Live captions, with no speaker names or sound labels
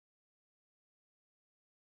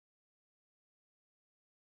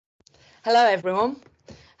Hello everyone.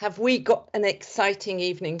 Have we got an exciting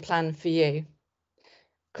evening planned for you?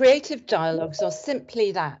 Creative dialogues are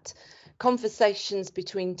simply that, conversations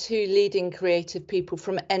between two leading creative people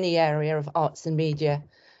from any area of arts and media.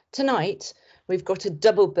 Tonight, we've got a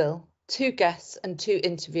double bill, 2 guests and 2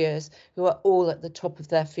 interviewers who are all at the top of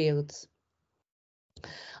their fields.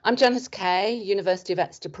 I'm Janice Kay, University of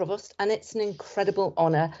Exeter Provost, and it's an incredible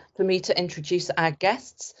honour for me to introduce our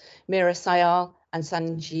guests, Meera Syal and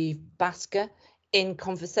Sanjeev Bhaskar, in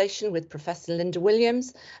conversation with Professor Linda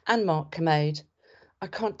Williams and Mark Kermode. I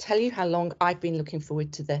can't tell you how long I've been looking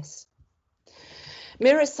forward to this.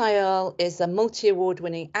 Meera Syal is a multi-award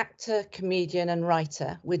winning actor, comedian and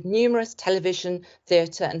writer with numerous television,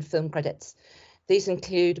 theatre and film credits. These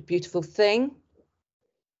include Beautiful Thing,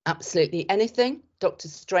 Absolutely Anything, Doctor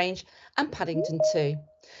Strange and Paddington 2.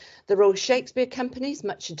 The Royal Shakespeare Company's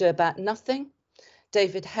Much Ado About Nothing,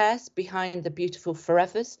 David Hare's Behind the Beautiful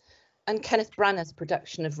Forevers, and Kenneth Branagh's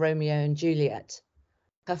production of Romeo and Juliet.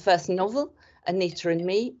 Her first novel, Anita and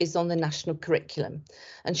Me, is on the national curriculum,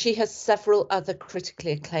 and she has several other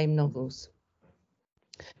critically acclaimed novels.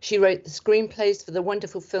 She wrote the screenplays for the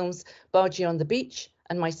wonderful films Bargee on the Beach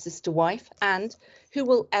and My Sister Wife, and who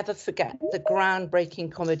will ever forget the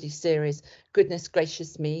groundbreaking comedy series Goodness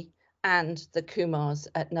Gracious Me and The Kumars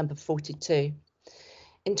at number 42.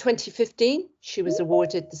 In 2015, she was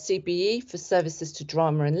awarded the CBE for services to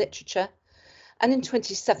drama and literature, and in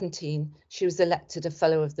 2017, she was elected a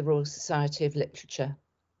Fellow of the Royal Society of Literature.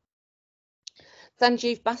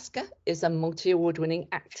 Sanjeev Bhaskar is a multi-award winning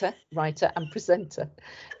actor, writer and presenter,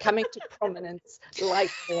 coming to prominence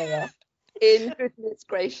like Meera in Goodness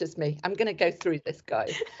Gracious Me. I'm going to go through this,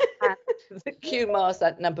 guys. And the Kumars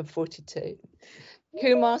at number 42.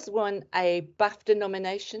 Kumars won a BAFTA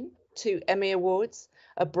nomination, 2 Emmy Awards,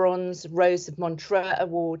 a Bronze Rose of Montreux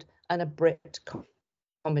Award and a Brit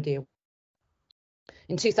Comedy Award.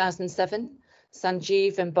 In 2007,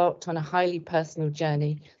 Sanjeev embarked on a highly personal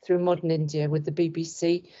journey through modern India with the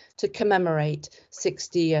BBC to commemorate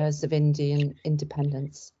 60 years of Indian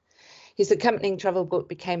independence. His accompanying travel book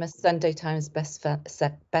became a Sunday Times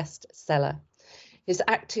bestseller. His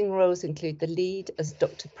acting roles include the lead as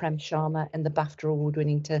Dr. Prem Sharma in the BAFTA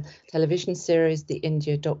award-winning television series The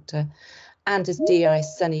India Doctor, and as D.I.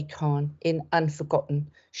 Sunny Khan in Unforgotten,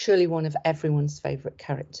 surely one of everyone's favourite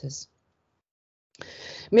characters.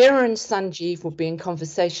 Meera and Sanjeev will be in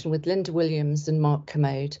conversation with Linda Williams and Mark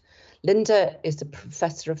Kermode. Linda is a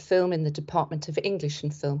professor of film in the Department of English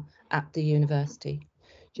and Film at the university.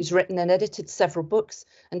 She's written and edited several books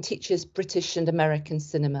and teaches British and American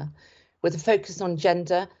cinema, with a focus on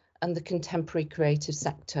gender and the contemporary creative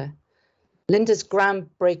sector. Linda's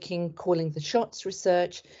groundbreaking Calling the Shots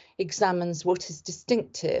research examines what is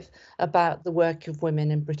distinctive about the work of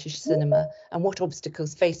women in British cinema and what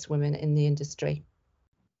obstacles face women in the industry.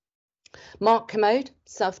 Mark Kermode,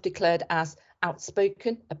 self-declared as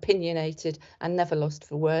outspoken, opinionated and never lost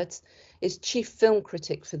for words, is chief film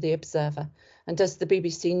critic for The Observer and does the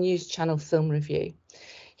BBC News Channel Film Review.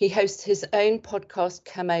 He hosts his own podcast,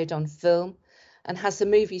 Kermode on Film, and has a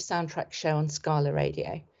movie soundtrack show on Scala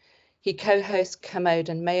Radio. He co-hosts Kermode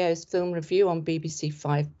and Mayo's Film Review on BBC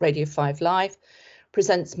 5 Radio 5 Live,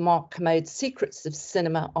 presents Mark Kermode's Secrets of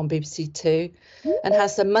Cinema on BBC 2, and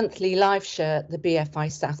has a monthly live show at the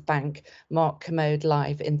BFI South Bank, Mark Kermode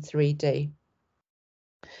Live in 3D.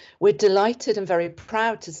 We're delighted and very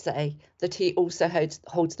proud to say that he also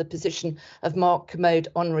holds the position of Mark Kermode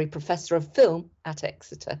Honorary Professor of Film at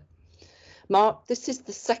Exeter. Mark, this is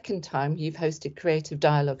the second time you've hosted Creative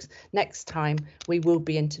Dialogues. Next time we will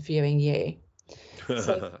be interviewing you.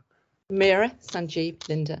 So, Meera, Sanjeev,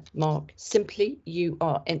 Linda, Mark, simply you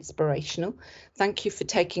are inspirational. Thank you for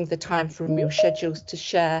taking the time from your schedules to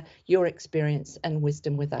share your experience and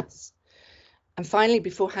wisdom with us. And finally,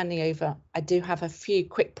 before handing over, I do have a few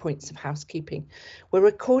quick points of housekeeping. We're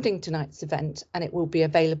recording tonight's event and it will be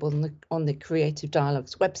available on the Creative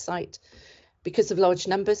Dialogues website. Because of large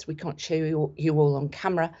numbers, we can't show you all on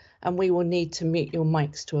camera and we will need to mute your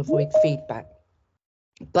mics to avoid feedback.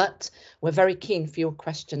 But we're very keen for your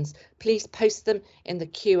questions. Please post them in the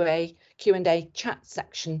Q&A chat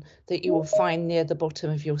section that you will find near the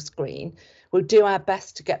bottom of your screen. We'll do our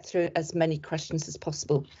best to get through as many questions as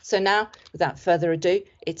possible. So now, without further ado,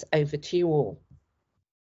 it's over to you all.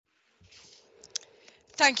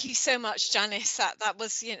 Thank you so much, Janice. That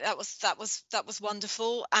was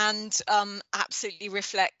wonderful, and absolutely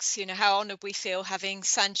reflects, how honoured we feel having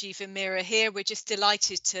Sanjeev and Meera here. We're just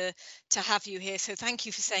delighted to have you here. So thank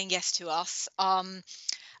you for saying yes to us.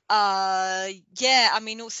 Yeah, I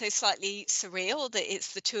mean, also slightly surreal that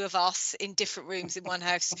it's the two of us in different rooms in one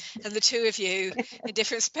house and the two of you in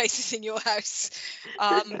different spaces in your house,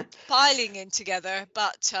 piling in together.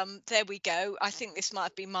 But there we go. I think this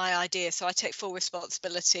might be my idea, so I take full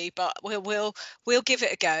responsibility. But we'll give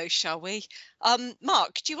it a go, shall we?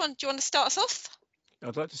 Mark, do you want to start us off?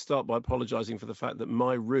 I'd like to start by apologising for the fact that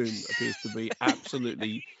my room appears to be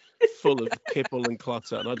absolutely full of kipple and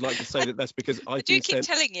clutter, and I'd like to say that that's because I do keep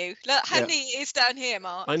telling you. Look how neat it is down here,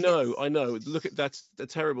 Mark. I know. Look at that's a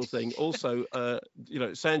terrible thing. Also,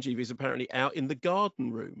 Sanjeev is apparently out in the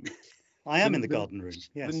garden room. I am in the garden room.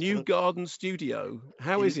 Yes, the new garden studio.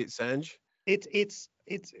 How is it, Sanj?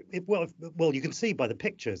 Well, you can see by the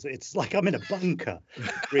pictures, it's like I'm in a bunker,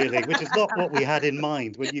 really, which is not what we had in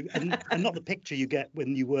mind when you and not the picture you get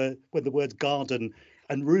when the words garden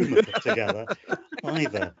and room are put together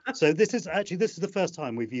either. So this is the first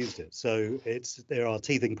time we've used it. So there are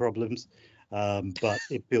teething problems, but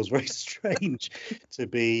it feels very strange to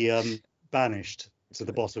be banished to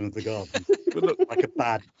the bottom of the garden. Like a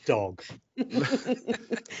bad dog.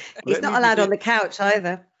 He's not allowed on the couch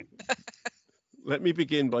either. Let me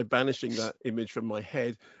begin by banishing that image from my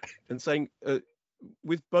head and saying,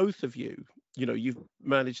 with both of you, you've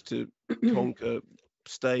managed to conquer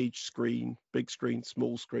stage, screen, big screen,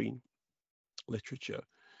 small screen literature.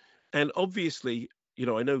 And obviously,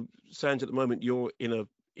 I know, Sanj, at the moment you're in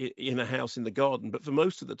a house in the garden, but for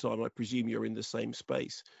most of the time, I presume you're in the same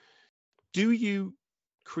space. Do you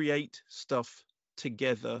create stuff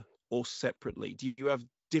together or separately? Do you have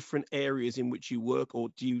different areas in which you work, or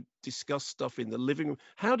do you discuss stuff in the living room?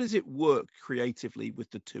 How does it work creatively with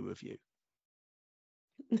the two of you?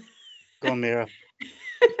 Go on, Meera.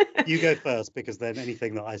 You go first, because then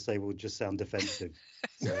anything that I say will just sound defensive.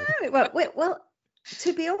 So. No, well,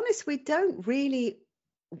 to be honest, we don't really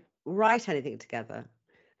write anything together.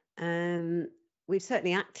 We've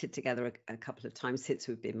certainly acted together a couple of times since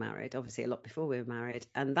we've been married, obviously a lot before we were married,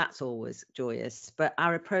 and that's always joyous. But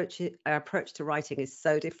our approach to writing is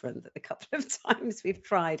so different that the couple of times we've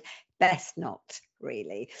tried, best not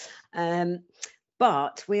really.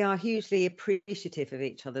 But we are hugely appreciative of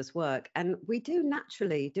each other's work, and we do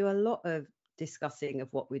naturally do a lot of discussing of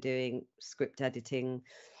what we're doing, script editing,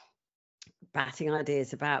 batting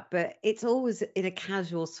ideas about, but it's always in a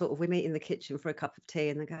casual sort of, we meet in the kitchen for a cup of tea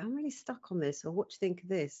and they go, I'm really stuck on this, or what do you think of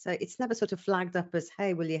this? So it's never sort of flagged up as,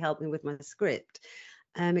 hey, will you help me with my script?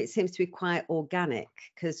 It seems to be quite organic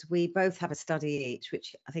because we both have a study each,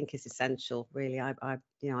 which I think is essential, really. I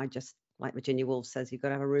just, like Virginia Woolf says, you've got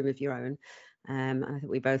to have a room of your own, and I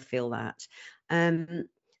think we both feel that.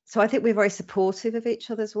 So I think we're very supportive of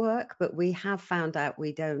each other's work, but we have found out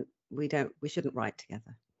we shouldn't write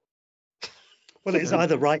together. Well, it's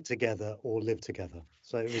either write together or live together.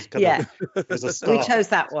 So it was kind of, it was a start, we chose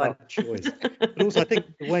that one choice. But also, I think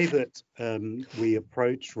the way that we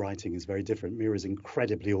approach writing is very different. Meera is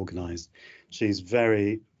incredibly organised. She's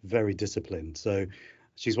very, very disciplined. So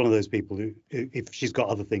she's one of those people who, if she's got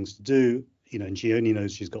other things to do, and she only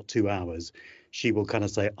knows she's got 2 hours, she will kind of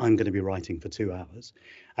say, I'm going to be writing for 2 hours.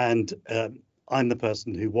 And I'm the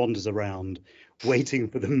person who wanders around waiting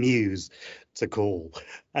for the muse to call.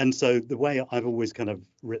 And so the way I've always kind of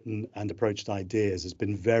written and approached ideas has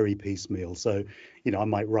been very piecemeal. So, I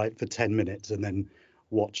might write for 10 minutes and then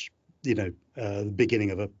watch, the beginning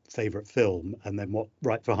of a favourite film, and then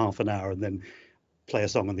write for half an hour and then play a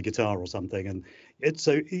song on the guitar or something. And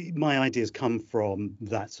my ideas come from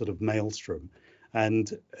that sort of maelstrom.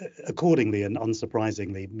 And accordingly and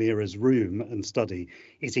unsurprisingly, Meera's room and study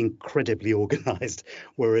is incredibly organised,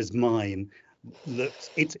 whereas mine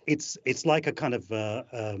looks it's like a kind of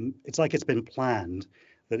it's like it's been planned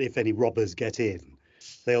that if any robbers get in,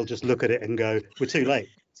 they'll just look at it and go, we're too late.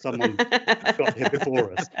 Someone got here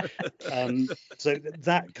before us. So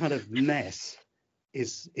that kind of mess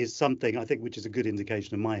is something I think which is a good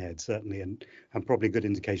indication in my head, certainly, and probably a good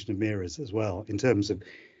indication of Meera's as well, in terms of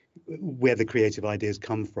where the creative ideas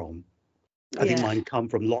come from. I think mine come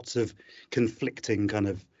from lots of conflicting kind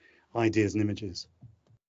of ideas and images.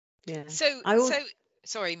 Yeah. So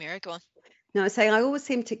sorry, Meera, go on. No, I was saying I always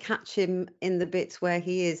seem to catch him in the bits where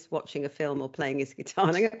he is watching a film or playing his guitar,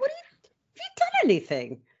 and I go, have you done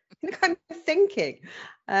anything? I'm thinking.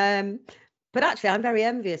 But actually, I'm very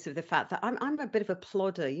envious of the fact that I'm a bit of a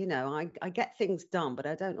plodder, I get things done, but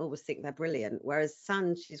I don't always think they're brilliant. Whereas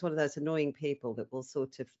Sanj, she's one of those annoying people that will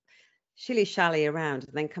sort of shilly-shally around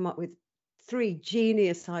and then come up with 3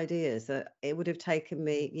 genius ideas that it would have taken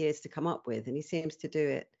me years to come up with. And he seems to do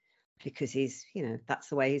it because he's, that's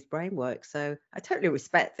the way his brain works. So I totally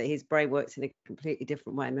respect that his brain works in a completely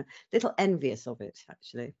different way. I'm a little envious of it,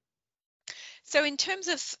 actually. So in terms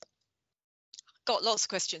of, got lots of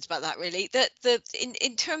questions about that really.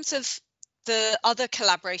 In terms of the other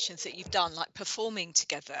collaborations that you've done, like performing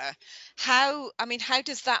together, how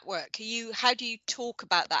does that work? How do you talk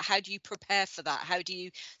about that? How do you prepare for that? How do you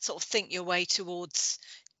sort of think your way towards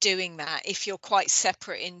doing that if you're quite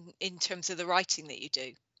separate in terms of the writing that you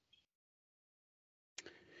do?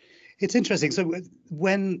 It's interesting. So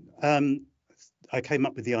when I came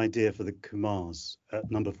up with the idea for the Kumars at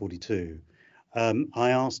number 42, I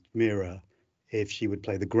asked Meera if she would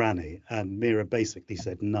play the granny, and Meera basically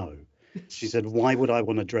said no. She said, why would I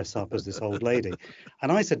want to dress up as this old lady?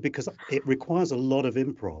 And I said, because it requires a lot of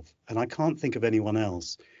improv, and I can't think of anyone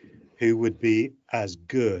else who would be as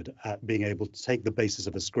good at being able to take the basis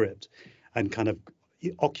of a script and kind of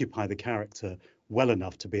occupy the character well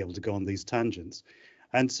enough to be able to go on these tangents.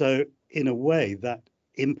 And so in a way, that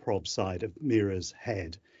improv side of Meera's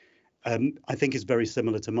head, I think is very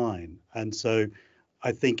similar to mine. And so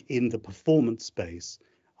I think in the performance space,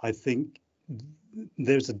 I think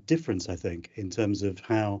there's a difference, I think, in terms of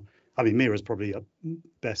how, I mean, Meera's probably a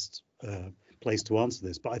best place to answer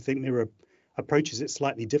this, but I think Meera approaches it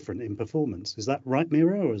slightly different in performance. Is that right,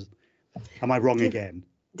 Meera, or am I wrong again?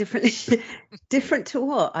 Different to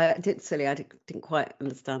what? I didn't quite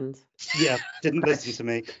understand. Yeah, didn't listen to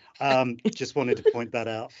me. Just wanted to point that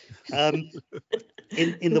out.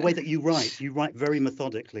 In the way that you write very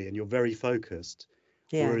methodically and you're very focused.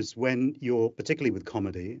 Yeah. Whereas when you're, particularly with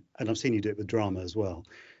comedy, and I've seen you do it with drama as well,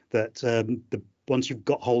 that once you've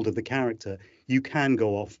got hold of the character, you can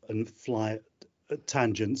go off and fly at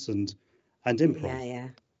tangents and improv. Yeah.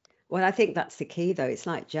 Well, I think that's the key, though. It's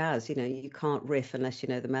like jazz, you can't riff unless you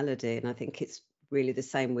know the melody. And I think it's really the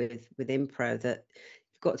same with improv, that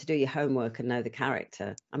you've got to do your homework and know the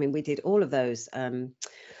character. I mean, we did all of those.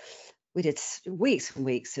 We did weeks and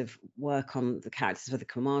weeks of work on the characters for the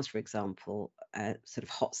Kumars, for example, sort of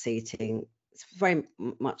hot seating. It's very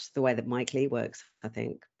much the way that Mike Leigh works, I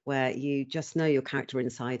think, where you just know your character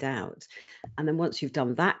inside out. And then once you've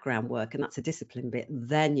done that groundwork, and that's a discipline bit,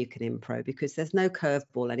 then you can improv, because there's no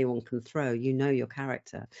curveball anyone can throw. You know your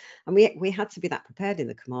character. And we had to be that prepared in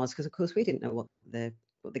the Kumars, because, of course, we didn't know what the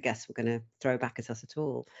guests were going to throw back at us at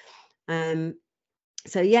all.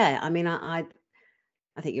 So, yeah, I mean, I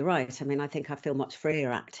think you're right. I mean, I think I feel much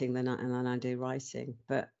freer acting than I do writing.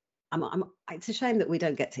 But it's a shame that we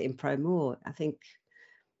don't get to improv more. I think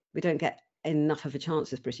we don't get enough of a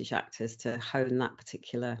chance as British actors to hone that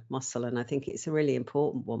particular muscle. And I think it's a really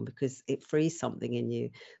important one, because it frees something in you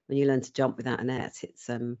when you learn to jump without a net. It's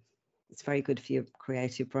very good for your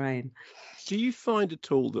creative brain. Do you find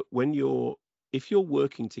at all that if you're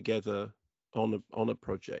working together on a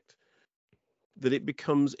project, that it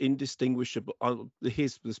becomes indistinguishable?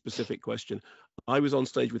 Here's the specific question. I was on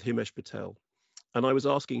stage with Himesh Patel, and I was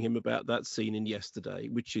asking him about that scene in Yesterday,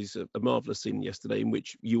 which is a marvelous scene in Yesterday, in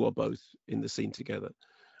which you are both in the scene together.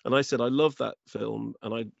 And I said, I love that film,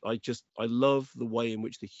 and I love the way in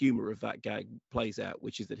which the humor of that gag plays out,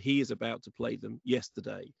 which is that he is about to play them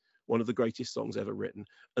Yesterday, one of the greatest songs ever written,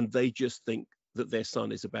 and they just think that their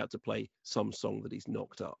son is about to play some song that he's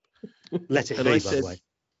knocked up. Let it be, by the way.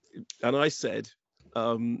 And I said,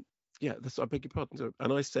 I beg your pardon.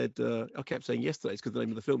 And I said, I kept saying Yesterday, because the name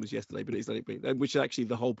of the film is Yesterday, but it's Let It Be, which is actually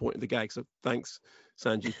the whole point of the gag. So thanks,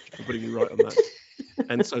 Sanjeev, for putting me right on that.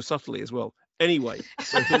 And so subtly as well. Anyway,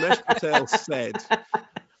 so Himesh Patel said,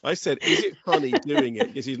 I said, is it funny doing it?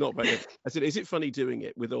 Because he's not back there. I said, is it funny doing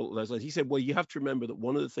it with all those lines? He said, well, you have to remember that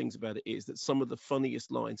one of the things about it is that some of the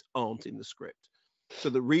funniest lines aren't in the script. So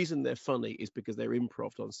the reason they're funny is because they're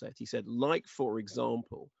improv on set. He said, like, for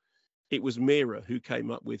example, it was Meera who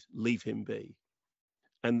came up with Leave Him Be.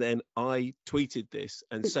 And then I tweeted this,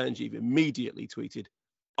 and Sanjeev immediately tweeted,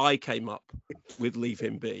 I came up with Leave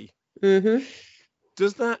Him Be. Mm-hmm.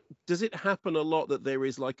 Does it happen a lot that there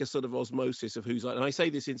is like a sort of osmosis of who's like, and I say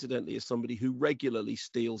this incidentally as somebody who regularly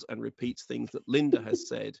steals and repeats things that Linda has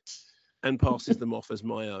said and passes them off as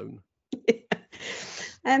my own?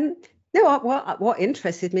 No, what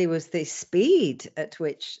interested me was the speed at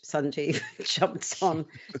which Sanjeev jumped on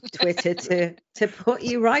Twitter to put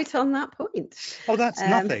you right on that point. Oh, that's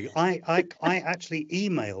nothing. I actually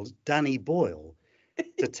emailed Danny Boyle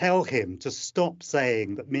to tell him to stop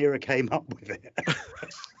saying that Meera came up with it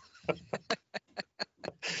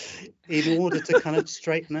in order to kind of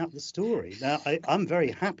straighten out the story. Now, I'm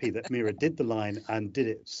very happy that Meera did the line and did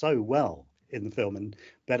it so well in the film, and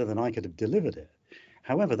better than I could have delivered it.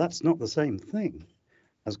 However, that's not the same thing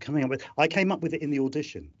as coming up with. I came up with it in the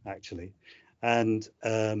audition, actually, and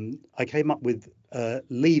I came up with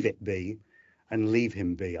Leave It Be, and leave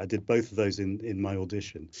him be. I did both of those in my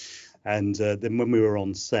audition. And then when we were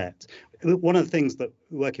on set, one of the things that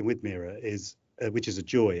working with Meera is, which is a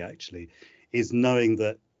joy actually, is knowing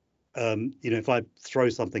that, if I throw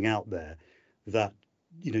something out there, that,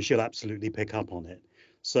 she'll absolutely pick up on it.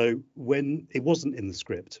 So when it wasn't in the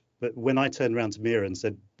script, but when I turned around to Meera and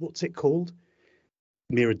said, "What's it called?"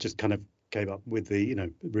 Meera just kind of came up with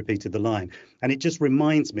the, repeated the line. And it just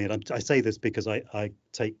reminds me, and I say this because I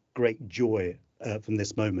take great joy from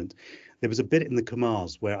this moment. There was a bit in the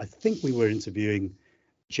Kumars where I think we were interviewing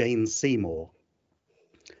Jane Seymour.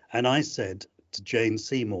 And I said to Jane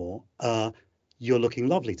Seymour, "You're looking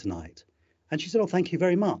lovely tonight." And she said, "Oh, thank you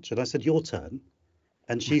very much." And I said, "Your turn."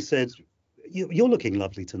 And she said, "You're looking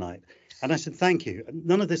lovely tonight." And I said, "Thank you." And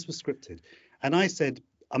none of this was scripted. And I said,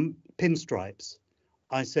 "Pinstripes."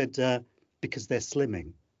 I said, "Because they're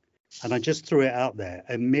slimming." And I just threw it out there.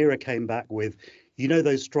 And Meera came back with,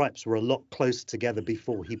 "Those stripes were a lot closer together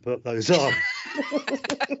before he put those on."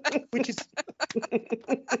 Which is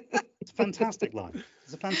it's a fantastic line.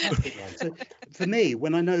 It's a fantastic line. So for me,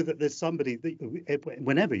 when I know that there's somebody,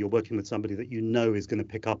 whenever you're working with somebody that is going to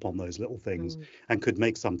pick up on those little things and could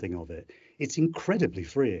make something of it, it's incredibly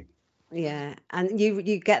freeing. Yeah, and you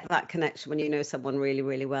get that connection when you know someone really,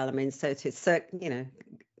 really well. I mean, so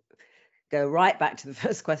go right back to the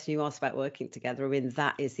first question you asked about working together. I mean,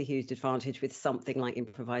 that is the huge advantage with something like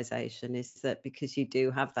improvisation, is that because you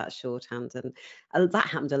do have that shorthand, and that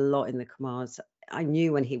happened a lot in the Kumars. I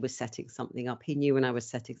knew when he was setting something up, he knew when I was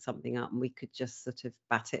setting something up, and we could just sort of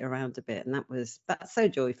bat it around a bit, and that's so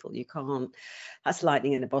joyful. That's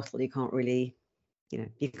lightning in a bottle. You can't really,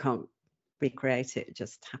 you can't recreate it. It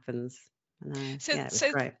just happens. Yeah, it was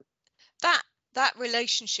great. That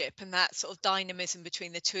relationship and that sort of dynamism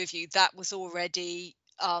between the two of you, that was already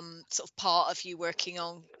sort of part of you working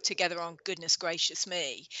together on Goodness Gracious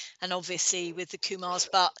Me, and obviously with the Kumars,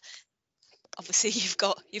 but obviously you've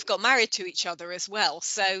got married to each other as well.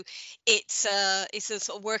 So it's a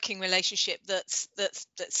sort of working relationship that's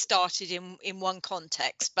started in one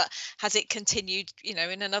context, but has it continued, in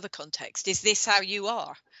another context? Is this how you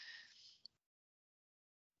are?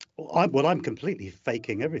 Well, I'm completely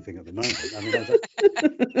faking everything at the moment. I mean,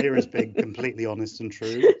 Meera's being completely honest and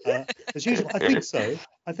true, as usual. I think so.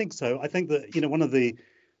 I think that, one of the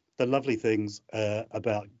lovely things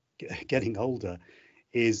about getting older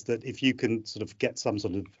is that if you can sort of get some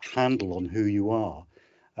sort of handle on who you are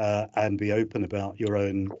and be open about your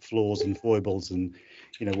own flaws and foibles and,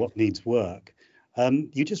 what needs work,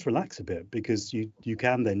 you just relax a bit, because you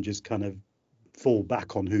can then just kind of fall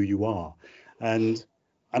back on who you are. And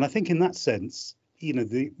I think in that sense,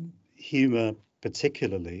 the humour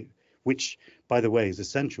particularly, which, by the way, is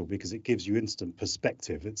essential because it gives you instant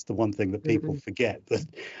perspective. It's the one thing that people forget, that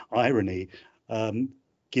irony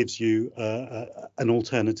gives you an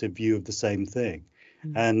alternative view of the same thing.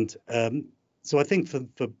 And so I think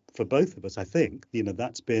for both of us, I think,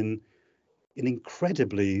 that's been an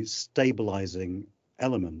incredibly stabilising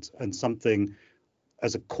element and something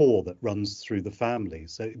as a core that runs through the family.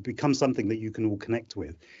 So it becomes something that you can all connect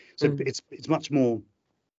with. So it's much more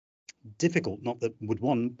difficult, not that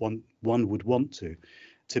one would want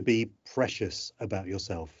to be precious about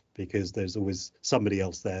yourself, because there's always somebody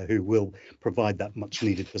else there who will provide that much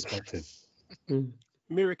needed perspective.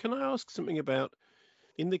 Meera, can I ask something about,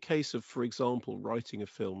 in the case of, for example, writing a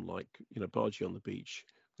film like, Bargee on the Beach,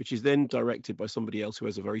 which is then directed by somebody else who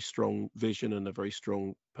has a very strong vision and a very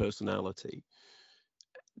strong personality?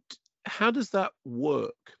 How does that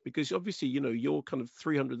work? Because obviously, you're kind of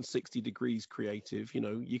 360 degrees creative.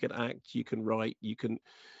 You can act, you can write,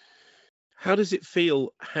 how does it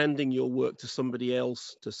feel handing your work to somebody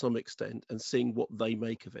else to some extent and seeing what they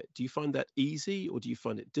make of it? Do you find that easy, or do you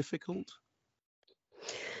find it difficult?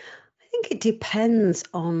 I think it depends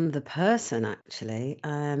on the person, actually.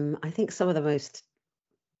 I think some of the most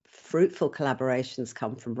fruitful collaborations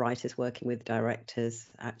come from writers working with directors,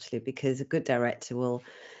 actually, because a good director will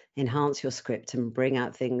enhance your script and bring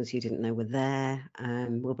out things you didn't know were there,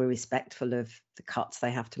 will be respectful of the cuts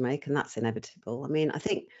they have to make, and that's inevitable. I mean, I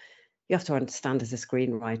think you have to understand as a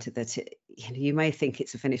screenwriter that you may think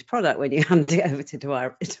it's a finished product when you hand it over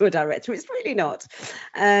to a director. It's really not.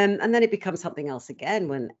 And then it becomes something else again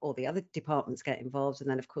when all the other departments get involved, and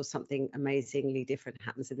then, of course, something amazingly different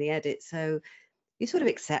happens in the edit. So you sort of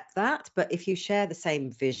accept that, but if you share the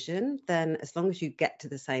same vision, then as long as you get to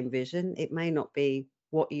the same vision, it may not be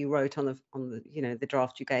what you wrote on the the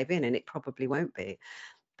draft you gave in, and it probably won't be.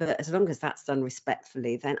 But as long as that's done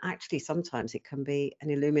respectfully, then actually sometimes it can be an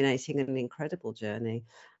illuminating and an incredible journey.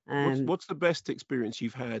 What's the best experience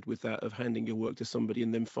you've had with that, of handing your work to somebody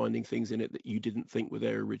and then finding things in it that you didn't think were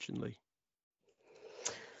there originally?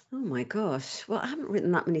 Oh my gosh. Well, I haven't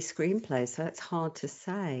written that many screenplays, so it's hard to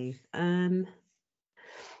say. I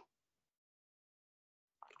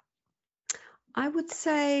would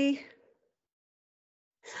say,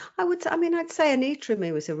 I'd say Anita and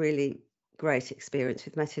Me was a really great experience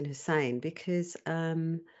with Metin Hussain, because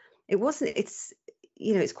it's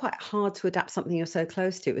quite hard to adapt something you're so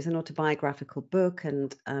close to. It was an autobiographical book,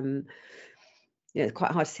 and it's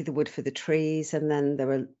quite hard to see the wood for the trees. And then there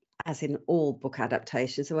were, as in all book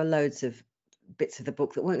adaptations, there were loads of bits of the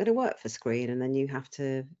book that weren't going to work for screen, and then you have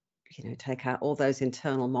to take out all those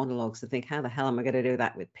internal monologues and think, how the hell am I going to do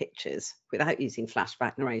that with pictures without using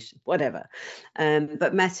flashback narration, whatever.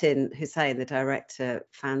 But Metin Hussain, the director,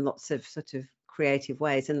 found lots of sort of creative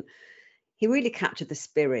ways, and he really captured the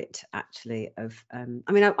spirit, actually, of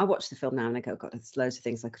I watched the film now and I go, God, there's loads of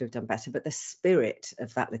things I could have done better, but the spirit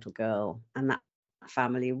of that little girl and that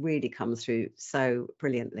family really comes through so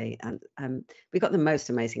brilliantly. And we got the most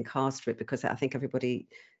amazing cast for it, because I think everybody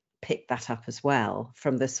picked that up as well,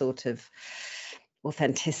 from the sort of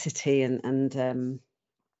authenticity and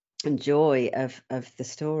joy of the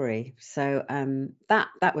story. So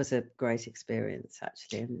that was a great experience,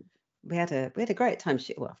 actually. And we had a great time.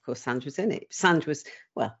 Well, of course, Sanj was in it. Sanj was,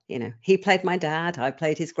 well, he played my dad, I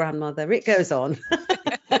played his grandmother. It goes on.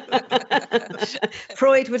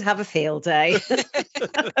 Freud would have a field day.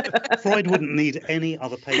 Freud wouldn't need any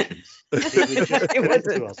other patients. He would just connect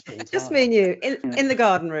to us full time. Just me and you in the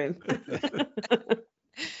garden room.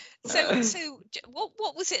 So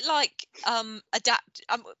what was it like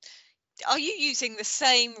are you using the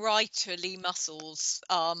same writerly muscles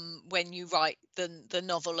when you write the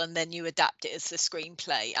novel and then you adapt it as the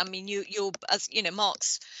screenplay? I mean, you're, as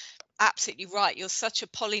Mark's absolutely right, you're such a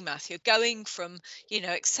polymath. You're going from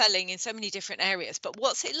excelling in so many different areas, but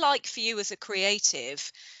what's it like for you as a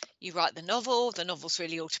creative? You write the novel's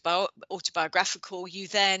really autobiographical, you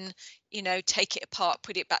then take it apart,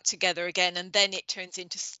 put it back together again, and then it turns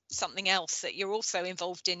into something else that you're also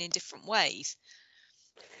involved in different ways.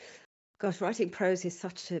 Gosh, writing prose is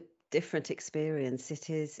such a different experience. It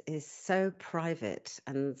is so private,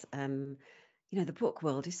 and the book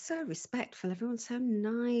world is so respectful. Everyone's so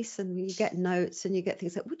nice, and you get notes and you get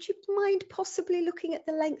things like, would you mind possibly looking at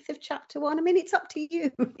the length of chapter 1? I mean, it's up to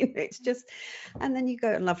you. It's just, and then you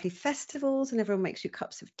go to lovely festivals and everyone makes you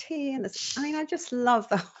cups of tea, and I just love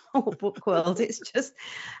the whole book world. It's just,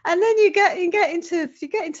 and then you get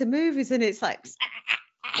into movies, and it's like,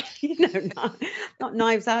 not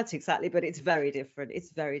Knives Out exactly, but it's very different.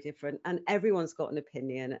 It's very different, and everyone's got an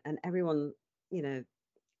opinion, and everyone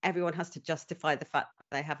has to justify the fact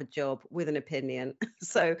that they have a job with an opinion.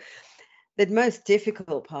 So the most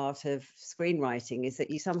difficult part of screenwriting is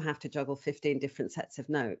that you somehow have to juggle 15 different sets of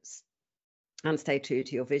notes and stay true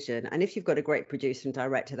to your vision. And if you've got a great producer and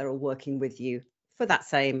director, they're all working with you for that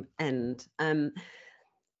same end.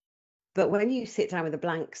 But when you sit down with a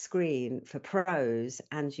blank screen for prose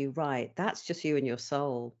and you write, that's just you and your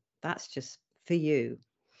soul. That's just for you.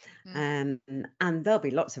 And there'll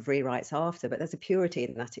be lots of rewrites after, but there's a purity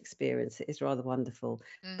in that experience. It is rather wonderful.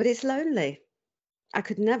 But it's lonely. I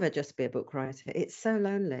could never just be a book writer. It's so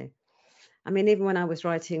lonely. I mean, even when I was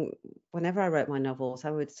writing, whenever I wrote my novels,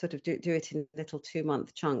 I would sort of do it in little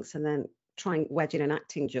 2-month chunks and then try and wedge in an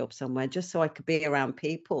acting job somewhere just so I could be around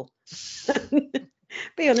people.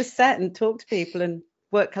 Be on a set and talk to people and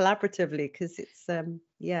work collaboratively, because it's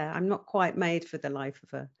I'm not quite made for the life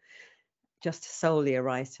of just solely a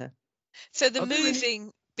writer. So the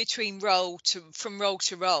moving between from role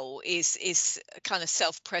to role is kind of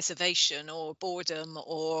self-preservation or boredom,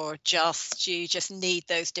 or you just need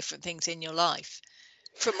those different things in your life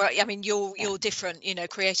from your different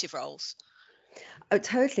creative roles. Oh,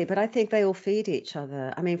 totally. But I think they all feed each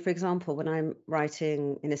other. I mean, for example, when I'm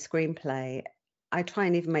writing in a screenplay, I try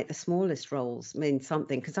and even make the smallest roles mean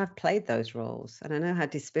something, because I've played those roles and I know how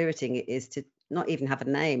dispiriting it is to not even have a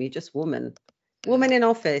name. You're just woman in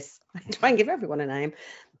office. I try and give everyone a name,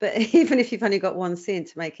 but even if you've only got one scene,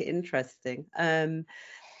 to make it interesting. And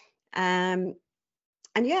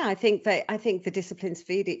yeah, I think the disciplines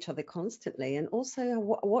feed each other constantly. And also,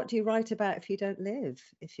 what do you write about if you don't live,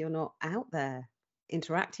 if you're not out there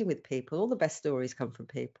interacting with people? All the best stories come from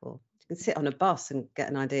people. You can sit on a bus and get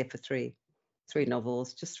an idea for three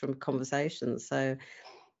novels just from conversations. So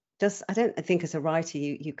I don't think as a writer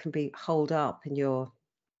you can be holed up in your,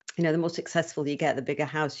 the more successful you get, the bigger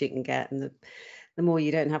house you can get, and the more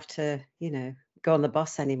you don't have to go on the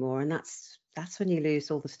bus anymore, and that's when you lose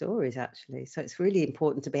all the stories, actually. So it's really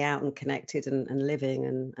important to be out and connected and living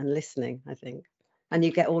and listening, I think, and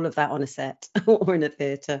you get all of that on a set or in a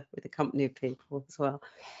theatre with a company of people as well.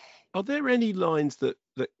 Are there any lines that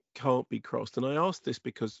can't be crossed. And I ask this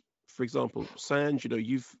because, for example, Sanj,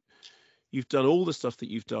 you've done all the stuff that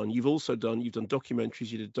you've done. You've done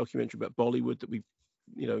documentaries. You did a documentary about Bollywood that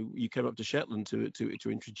you came up to Shetland to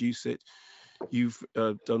introduce it. You've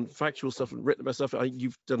done factual stuff and written about stuff.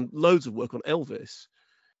 You've done loads of work on Elvis,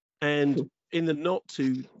 and in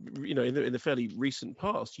the fairly recent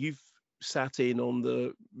past, you've sat in on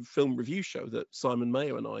the film review show that Simon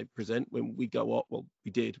Mayo and I present when we go off. Well,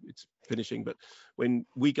 we did. It's finishing, but when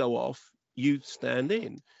we go off, you stand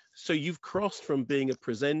in. So you've crossed from being a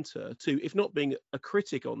presenter to, if not being a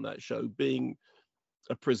critic on that show, being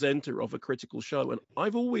a presenter of a critical show. And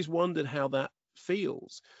I've always wondered how that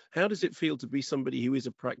feels. How does it feel to be somebody who is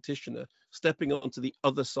a practitioner stepping onto the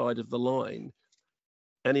other side of the line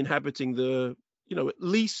and inhabiting at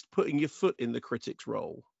least putting your foot in the critic's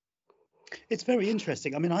role? It's very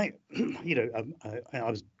interesting. I mean, I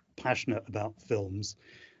was passionate about films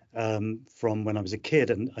from when I was a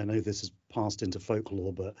kid, and I know this has passed into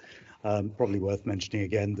folklore, but probably worth mentioning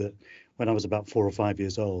again that when I was about 4 or 5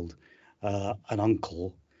 years old, an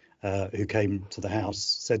uncle who came to the house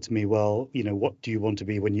said to me, "Well, what do you want to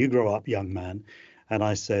be when you grow up, young man?" And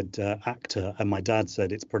I said, "Actor." And my dad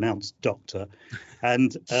said, "It's pronounced doctor,"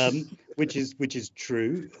 and which is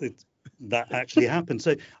true. That actually happened.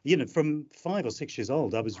 So, from 5 or 6 years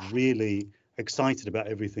old, I was really excited about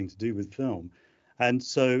everything to do with film. And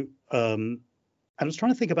so I was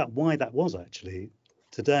trying to think about why that was actually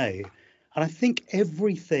today. And I think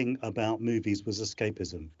everything about movies was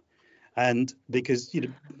escapism. And because,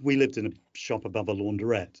 we lived in a shop above a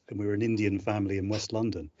laundrette and we were an Indian family in West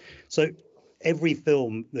London. So every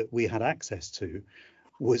film that we had access to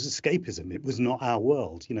was escapism. It was not our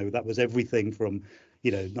world. That was everything from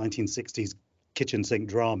 1960s kitchen sink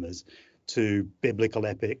dramas to biblical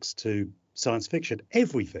epics to science fiction.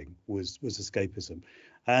 Everything was escapism,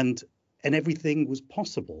 and everything was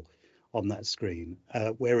possible on that screen.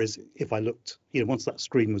 Whereas if I looked, once that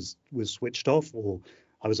screen was switched off or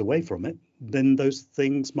I was away from it, then those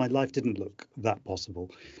things, my life didn't look that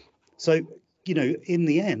possible. So, in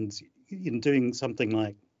the end, doing something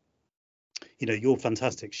like your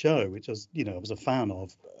fantastic show, which I was a fan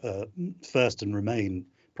of first and remain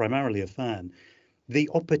primarily a fan. The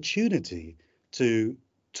opportunity to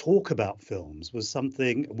talk about films was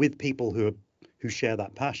something with people who share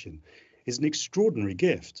that passion is an extraordinary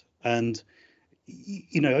gift. And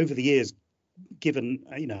over the years, given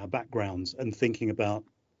our backgrounds and thinking about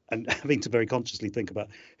and having to very consciously think about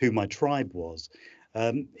who my tribe was,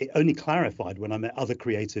 it only clarified when I met other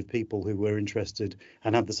creative people who were interested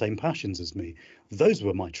and had the same passions as me. Those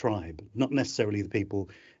were my tribe, not necessarily the people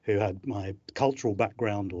who had my cultural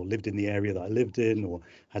background or lived in the area that I lived in or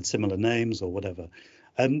had similar names or whatever.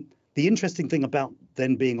 The interesting thing about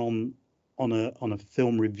then being on a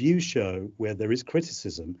film review show where there is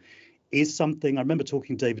criticism is something I remember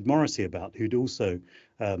talking to David Morrissey about, who'd also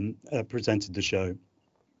presented the show,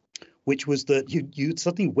 which was that you're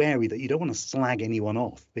suddenly wary that you don't want to slag anyone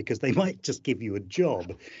off because they might just give you a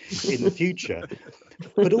job in the future.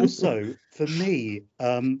 But also, for me,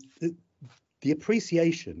 the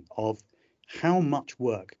appreciation of how much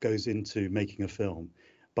work goes into making a film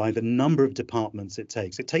by the number of departments it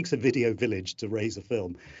takes. It takes a video village to raise a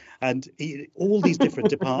film, and all these different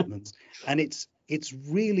departments. And it's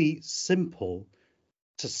really simple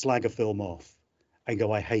to slag a film off and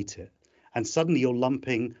go, I hate it. And suddenly you're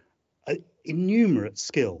lumping innumerate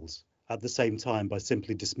skills at the same time by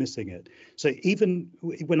simply dismissing it. So even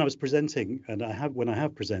when I was presenting, and when I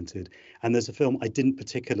have presented, and there's a film I didn't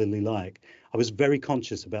particularly like, I was very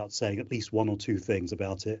conscious about saying at least 1 or 2 things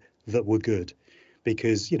about it that were good.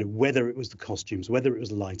 Because, whether it was the costumes, whether it was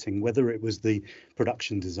the lighting, whether it was the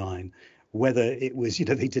production design, whether it was,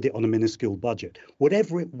 they did it on a minuscule budget,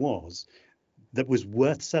 whatever it was that was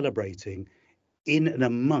worth celebrating in and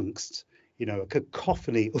amongst, a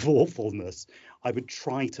cacophony of awfulness, I would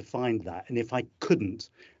try to find that. And if I couldn't,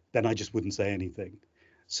 then I just wouldn't say anything.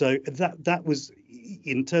 So that was,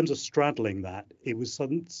 in terms of straddling that, it was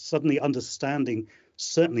suddenly understanding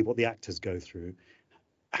certainly what the actors go through,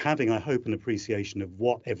 having, I hope, an appreciation of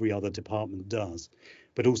what every other department does,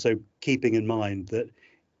 but also keeping in mind that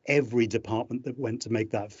every department that went to make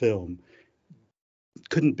that film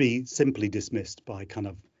couldn't be simply dismissed by kind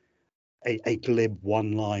of a glib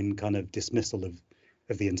one-line kind of dismissal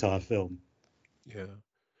of the entire film. Yeah.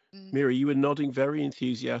 Meera, you were nodding very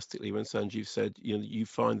enthusiastically when Sanjeev said, you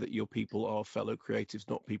find that your people are fellow creatives,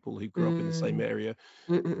 not people who grew up in the same area.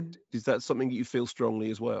 Is that something that you feel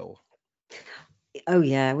strongly as well? Oh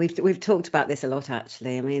yeah, we've talked about this a lot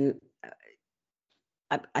actually. I mean,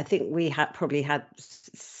 I think we probably had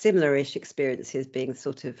similar-ish experiences being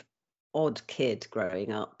sort of odd kid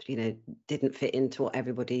growing up, you know, didn't fit into what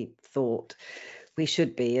everybody thought we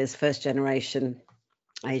should be as first generation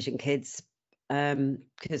Asian kids.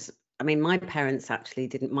 Because I mean, my parents actually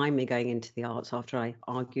didn't mind me going into the arts after I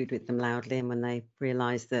argued with them loudly, and when they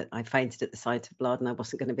realised that I fainted at the sight of blood and I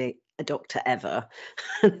wasn't going to be a doctor ever,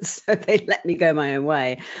 and so they let me go my own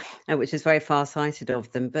way, which is very far-sighted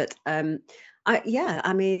of them. But I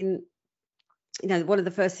mean, you know, one of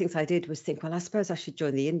the first things I did was think, well, I suppose I should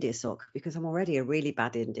join the India Soc because I'm already a really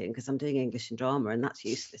bad Indian because I'm doing English and drama, and that's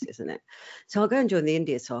useless, isn't it? So I'll go and join the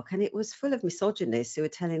India Soc. And it was full of misogynists who were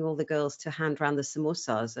telling all the girls to hand round the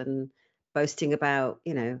samosas and boasting about,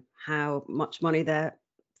 you know, how much money their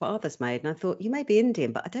fathers made. And I thought, you may be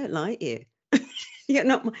Indian, but I don't like you. You're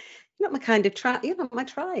not my kind of tribe. You're not my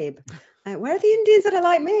tribe. Where are the Indians that are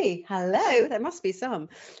like me? Hello, there must be some.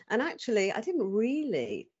 And actually, I didn't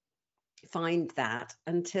really find that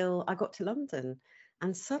until I got to London,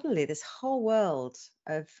 and suddenly this whole world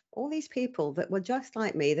of all these people that were just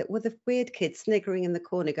like me, that were the weird kids sniggering in the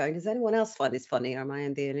corner going, does anyone else find this funny, or am I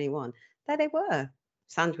the only one? There they were.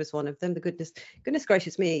 Sanj was one of them. The goodness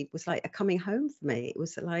gracious me was like a coming home for me. It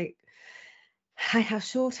was like, I have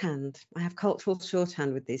shorthand. I have cultural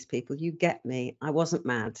shorthand with these people. You get me. I wasn't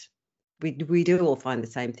mad. We do all find the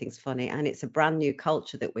same things funny, and it's a brand new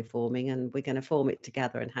culture that we're forming, and we're going to form it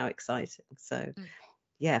together, and how exciting. So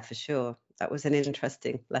yeah, for sure, that was an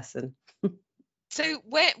interesting lesson. So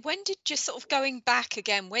when did you, sort of going back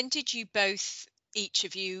again, when did you both, each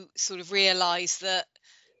of you, sort of realize that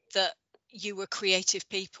you were creative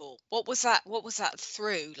people? What was that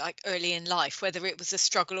through, like early in life, whether it was a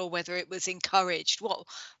struggle or whether it was encouraged?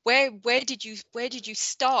 Where did you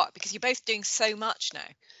start, because you're both doing so much now?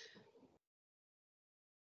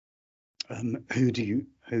 Who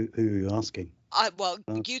are you asking?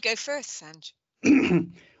 You go first, Sanj.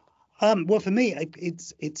 Well, for me,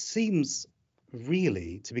 it seems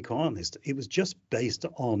really, to be quite honest, it was just based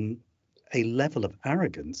on a level of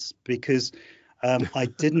arrogance, because I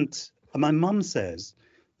didn't. My mum says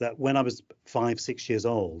that when I was 5-6 years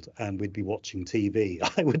old and we'd be watching TV,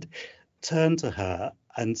 I would turn to her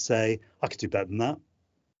and say, I could do better than that.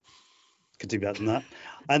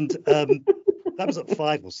 And that was at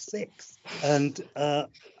 5 or 6. And I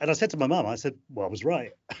said to my mum, I said, well, I was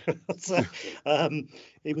right. So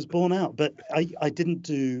it was borne out. But I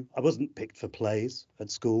wasn't picked for plays at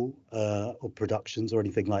school or productions or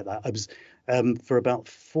anything like that. I was for about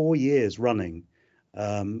 4 years running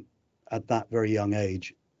at that very young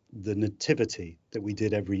age, the nativity that we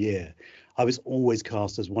did every year. I was always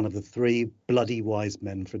cast as one of the 3 bloody wise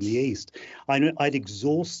men from the East. I'd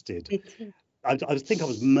exhausted. I think I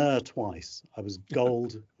was myrrh twice. I was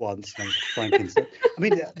gold once, and frankincense. I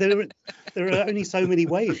mean, there are only so many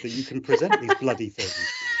ways that you can present these bloody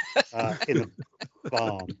things in a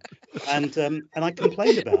barn. And I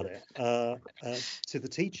complained about it to the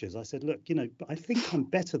teachers. I said, look, you know, I think I'm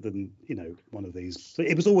better than, you know, one of these. So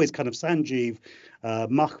it was always kind of Sanjeev,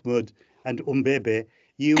 Mahmoud, and Umbebe.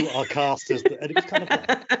 You are cast as and it was kind of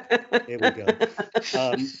like, here we go.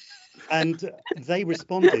 And they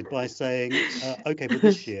responded by saying, OK, but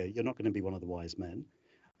this year you're not going to be one of the wise men.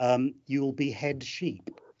 You'll be head sheep.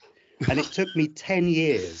 And it took me 10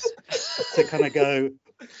 years to kind of go,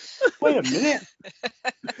 wait a minute.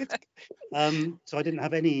 So I didn't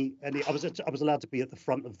have any. I was allowed to be at the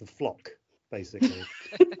front of the flock, basically.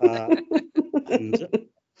 And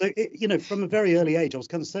so, you know, from a very early age, I was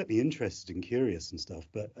kind of certainly interested and curious and stuff,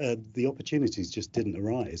 but the opportunities just didn't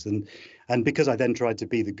arise. And because I then tried to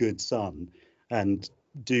be the good son and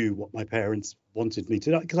do what my parents wanted me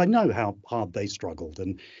to do, because I know how hard they struggled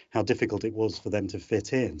and how difficult it was for them to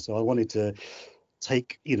fit in. So I wanted to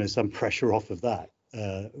take, you know, some pressure off of that,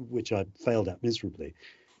 which I failed at miserably.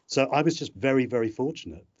 So I was just very, very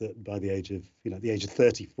fortunate that by the age of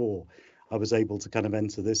 34, I was able to kind of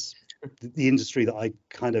enter the industry that I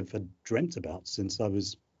kind of had dreamt about since I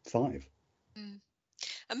was 5.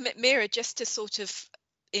 And Meera, just to sort of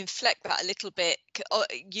inflect that a little bit,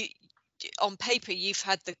 on paper, you've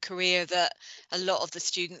had the career that a lot of the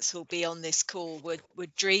students who'll be on this call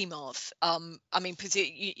would dream of. I mean,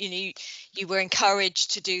 you were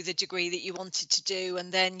encouraged to do the degree that you wanted to do,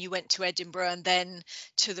 and then you went to Edinburgh, and then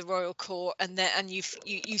to the Royal Court, and you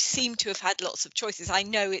seem to have had lots of choices. I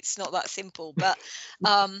know it's not that simple, but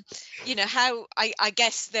you know, how I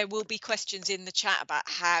guess there will be questions in the chat about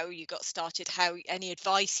how you got started, how any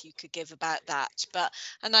advice you could give about that. But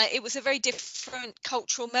it was a very different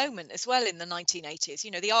cultural moment as well in the 1980s.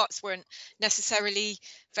 You know, the arts weren't necessarily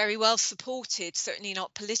very well supported, certainly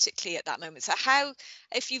not politically at that moment. So how,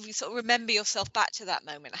 if you sort of remember yourself back to that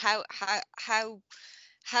moment, how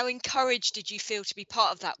how encouraged did you feel to be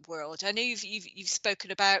part of that world? I know you've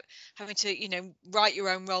spoken about having to, write your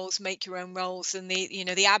own roles, make your own roles, and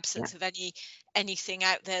the absence of anything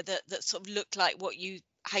out there that sort of looked like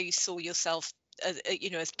how you saw yourself,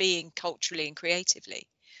 as being culturally and creatively.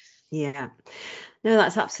 Yeah, no,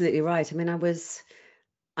 that's absolutely right.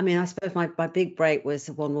 I suppose my big break was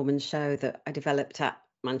a one-woman show that I developed at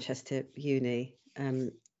Manchester Uni,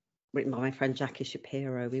 written by my friend Jackie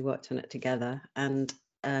Shapiro. We worked on it together and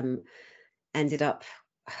ended up,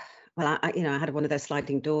 well, I had one of those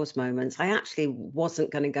sliding doors moments. I actually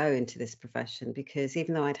wasn't going to go into this profession because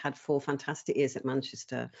even though I'd had 4 fantastic years at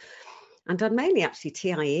Manchester, and done mainly actually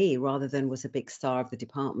TIE rather than was a big star of the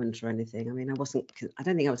department or anything. I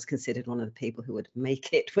don't think I was considered one of the people who would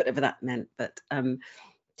make it, whatever that meant, but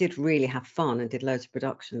did really have fun and did loads of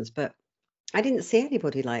productions. But I didn't see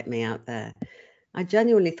anybody like me out there. I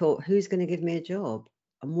genuinely thought, who's going to give me a job?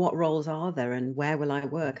 And what roles are there and where will I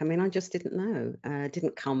work? I just didn't know. I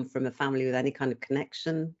didn't come from a family with any kind of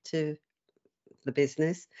connection to the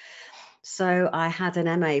business. So I had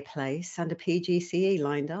an MA place and a PGCE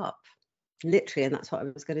lined up. Literally, and that's what I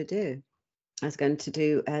was going to do. I was going to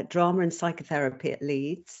do drama and psychotherapy at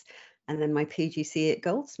Leeds, and then my PGCE at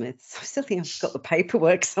Goldsmiths. I still think I've got the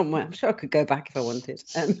paperwork somewhere. I'm sure I could go back if I wanted.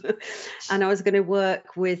 And I was going to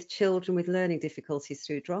work with children with learning difficulties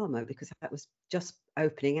through drama because that was just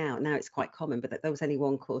opening out. Now it's quite common, but there was only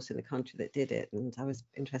one course in the country that did it, and I was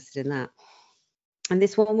interested in that. And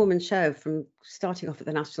this one-woman show, from starting off at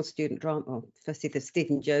the National Student Drama, firstly the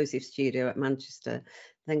Stephen Joseph Studio at Manchester,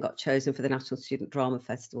 then got chosen for the National Student Drama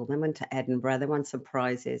Festival, then went to Edinburgh, then won some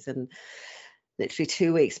prizes. And literally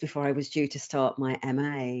 2 weeks before I was due to start my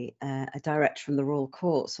MA, a director from the Royal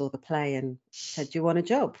Court saw the play and said, do you want a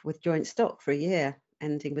job with joint stock for a year,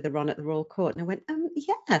 ending with a run at the Royal Court? And I went,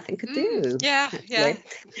 yeah, I think I do. Yeah.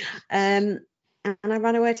 And I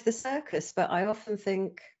ran away to the circus. But I often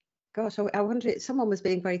think, gosh, I wonder if someone was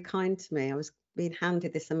being very kind to me. I was being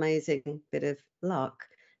handed this amazing bit of luck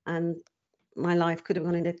and my life could have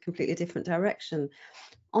gone in a completely different direction.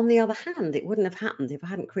 On the other hand, it wouldn't have happened if I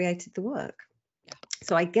hadn't created the work. Yeah.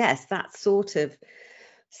 So I guess that's sort of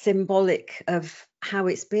symbolic of how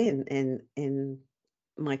it's been in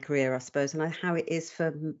my career, I suppose, and how it is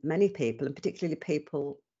for many people, and particularly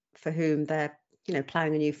people for whom they're,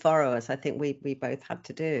 ploughing a new furrow, as I think we both had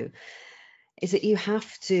to do. Is that you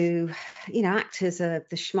have to, actors are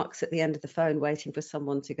the schmucks at the end of the phone waiting for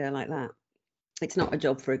someone to go like that. It's not a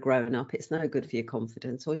job for a grown-up. It's no good for your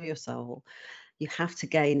confidence or your soul. You have to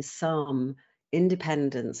gain some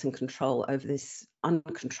independence and control over this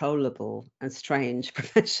uncontrollable and strange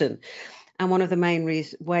profession. And one of the main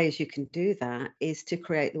ways you can do that is to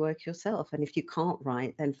create the work yourself. And if you can't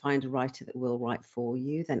write, then find a writer that will write for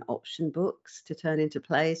you, then option books to turn into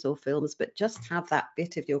plays or films, but just have that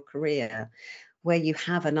bit of your career where you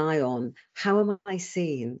have an eye on, how am I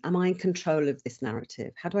seen? Am I in control of this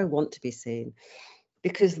narrative? How do I want to be seen?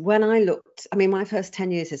 Because when I looked, my first 10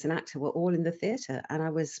 years as an actor were all in the theatre, and I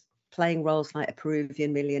was playing roles like a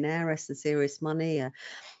Peruvian millionairess in Serious Money, a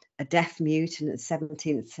deaf mute in a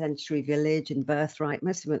 17th century village in Birthright,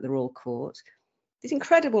 most of them at the Royal Court. These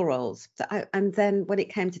incredible roles. And then when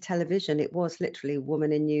it came to television, it was literally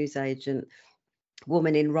woman in newsagent,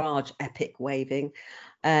 woman in Raj epic waving.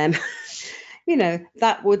 That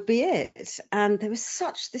would be it. And there was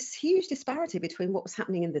this huge disparity between what was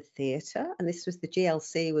happening in the theatre, and this was the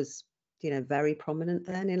GLC was, very prominent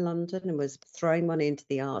then in London and was throwing money into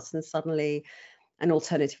the arts, and suddenly an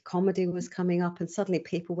alternative comedy was coming up, and suddenly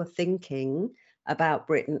people were thinking about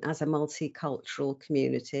Britain as a multicultural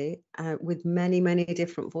community with many, many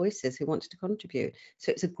different voices who wanted to contribute.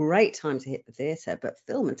 So it's a great time to hit the theatre, but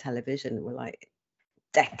film and television were like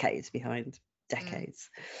decades behind.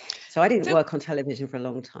 So I didn't work on television for a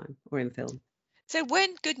long time, or in film. So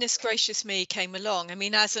when Goodness Gracious Me came along,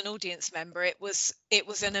 as an audience member, it was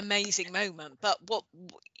an amazing moment. But what,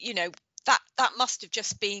 that must have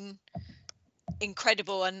just been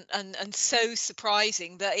incredible and so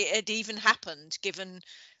surprising that it had even happened, given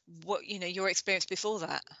what, your experience before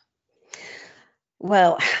that.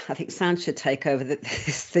 Well, I think Sam should take over.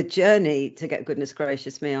 The journey to get Goodness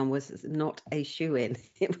Gracious Me on was not a shoe-in.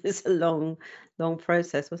 It was a long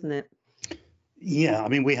process, wasn't it? Yeah,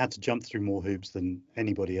 we had to jump through more hoops than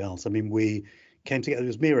anybody else. We came together. It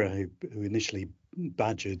was Meera who initially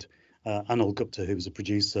badgered Anil Gupta, who was a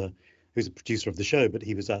producer of the show, but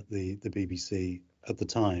he was at the BBC at the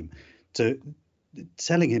time, to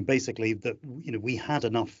telling him basically that we had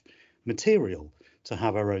enough material to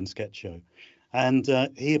have our own sketch show. And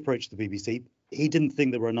he approached the BBC. He didn't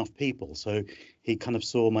think there were enough people, so he kind of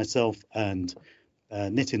saw myself and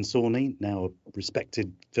Nitin Sawhney, now a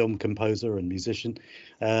respected film composer and musician.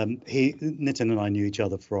 Nitin and I knew each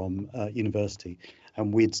other from university,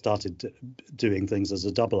 and we'd started doing things as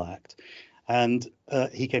a double act. And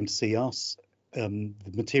he came to see us. The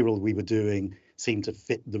material we were doing seemed to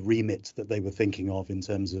fit the remit that they were thinking of in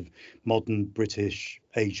terms of modern British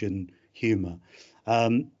Asian humour.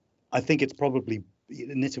 I think it's probably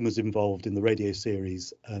Nitin was involved in the radio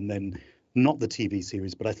series and then not the TV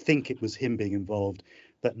series, but I think it was him being involved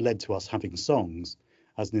that led to us having songs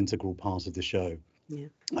as an integral part of the show. Yeah.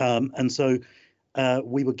 And so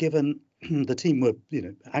we were given, the team were,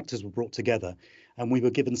 actors were brought together, and we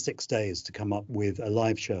were given 6 days to come up with a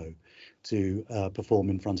live show to perform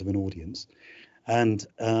in front of an audience. And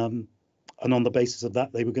on the basis of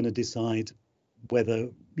that, they were going to decide whether,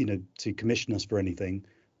 to commission us for anything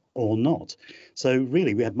or not. So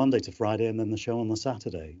really, we had Monday to Friday and then the show on the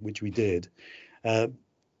Saturday, which we did. The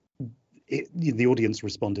audience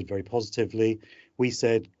responded very positively. We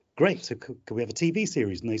said, great, so could we have a TV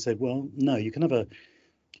series? And they said, well, no, you can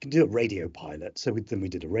do a radio pilot. So then we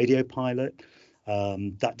did a radio pilot.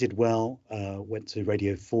 That did well, went to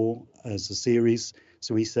Radio 4 as a series.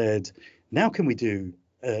 So we said, now can we have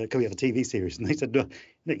a TV series? And they said, no,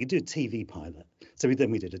 you do a TV pilot. So we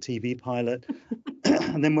did a TV pilot.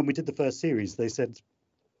 And then when we did the first series, they said,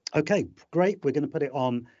 okay, great, we're going to put it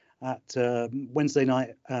on at Wednesday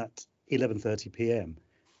night at 11:30 p.m.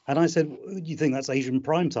 And I said, do you think that's Asian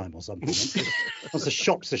prime time or something? Once the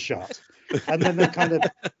shops are shut. And then they kind of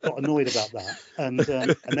got annoyed about that, and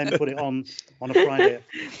then put it on a Friday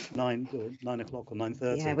at 9 o'clock or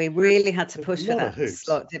 9:30. Yeah, we really had to push for that hoops.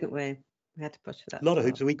 slot, didn't we? We had to push for that. A lot of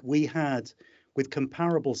hoops. We had, with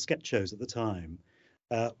comparable sketch shows at the time,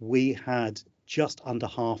 we had just under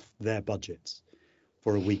half their budgets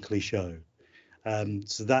for a weekly show.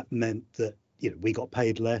 So that meant that we got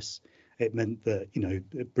paid less. It meant that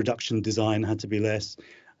production design had to be less.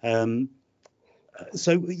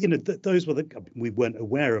 So those were we weren't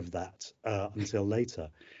aware of that until later,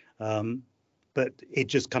 but it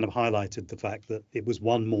just kind of highlighted the fact that it was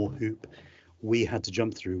one more hoop we had to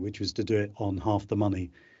jump through, which was to do it on half the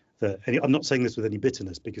money. And I'm not saying this with any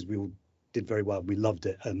bitterness, because we all did very well. We loved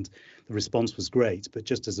it, and the response was great. But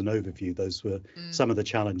just as an overview, those were some of the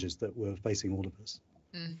challenges that were facing all of us.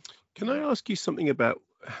 Can I ask you something about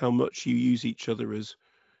how much you use each other as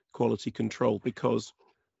quality control? Because,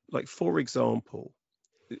 like, for example,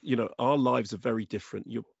 our lives are very different.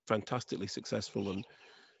 You're fantastically successful and,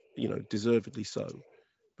 deservedly so.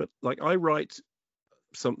 But like, I write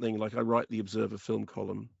something like I write the Observer film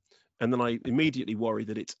column, and then I immediately worry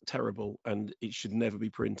that it's terrible and it should never be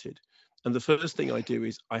printed. And the first thing I do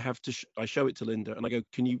is I show it to Linda and I go,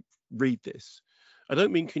 can you read this? I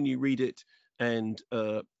don't mean can you read it and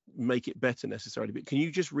make it better necessarily, but can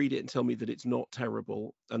you just read it and tell me that it's not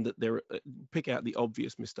terrible and that pick out the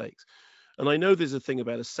obvious mistakes? And I know there's a thing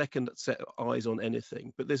about a second set of eyes on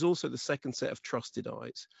anything, but there's also the second set of trusted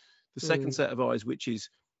eyes, the second set of eyes, which is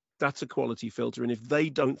that's a quality filter. And if they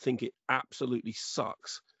don't think it absolutely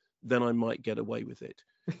sucks, then I might get away with it.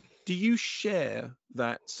 Do you share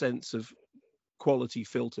that sense of quality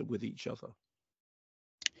filter with each other?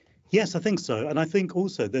 Yes, I think so. And I think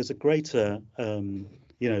also there's a greater,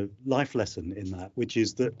 life lesson in that, which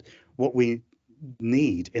is that what we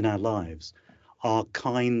need in our lives are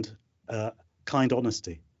kind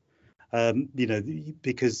honesty.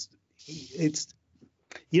 Because it's,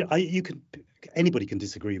 anybody can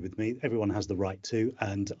disagree with me. Everyone has the right to,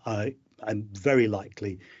 and I'm very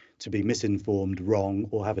likely to be misinformed, wrong,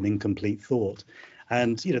 or have an incomplete thought.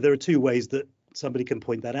 And there are two ways that somebody can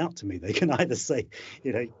point that out to me. They can either say,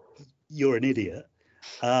 you're an idiot,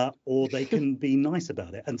 or they can be nice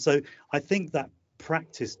about it. And so I think that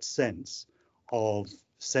practiced sense of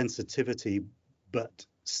sensitivity, but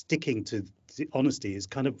sticking to the honesty, is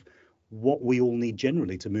kind of what we all need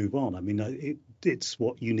generally to move on. I mean, it's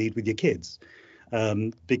what you need with your kids,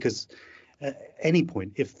 because at any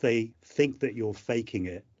point, if they think that you're faking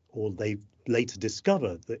it, or they later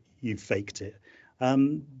discover that you faked it,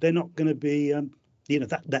 they're not going to be,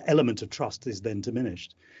 that element of trust is then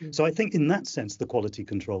diminished. So I think in that sense, the quality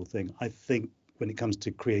control thing, I think when it comes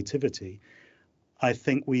to creativity, I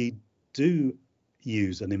think we do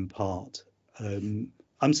use and impart.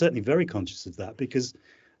 I'm certainly very conscious of that, because,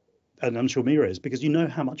 and I'm sure Meera is, because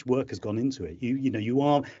how much work has gone into it. You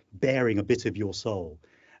are bearing a bit of your soul,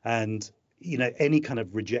 and any kind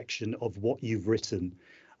of rejection of what you've written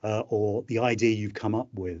or the idea you've come up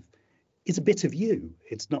with is a bit of you.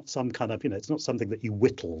 It's not some kind of, it's not something that you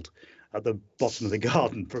whittled at the bottom of the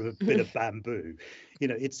garden from a bit of bamboo.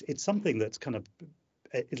 It's something that's kind of,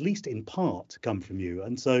 at least in part, come from you.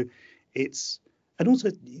 And so it's and also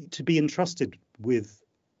to be entrusted with,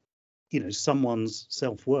 someone's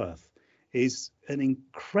self-worth is an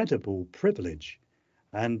incredible privilege,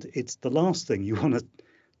 and it's the last thing you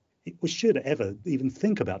should ever even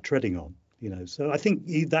think about treading on. So I think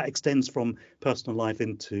that extends from personal life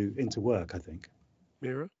into work, I think.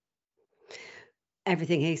 Meera?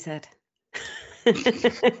 Everything he said. No,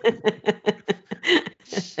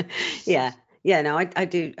 I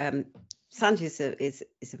do. Sanjeev is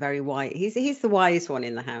a very wise. He's the wise one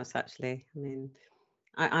in the house, actually. I mean,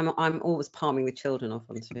 I'm always palming the children off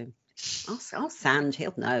onto him. Ask Sanj,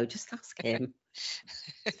 he'll know. Just ask him.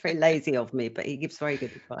 It's very lazy of me, but he gives very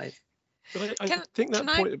good advice. But I think that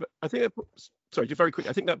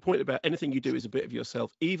point about anything you do is a bit of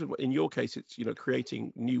yourself. Even in your case, it's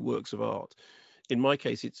creating new works of art. In my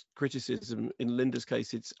case, it's criticism. In Linda's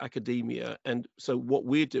case, it's academia. And so what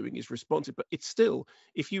we're doing is responsive. But it's still,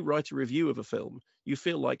 if you write a review of a film, you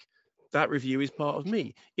feel like that review is part of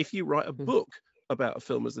me. If you write a book about a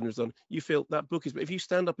film, as Linda's done, you feel that book is. But if you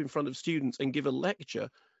stand up in front of students and give a lecture,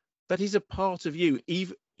 that is a part of you.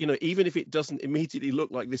 Even if it doesn't immediately look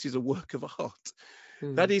like this is a work of art.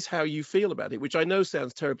 That is how you feel about it, which I know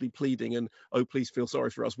sounds terribly pleading and, oh, please feel sorry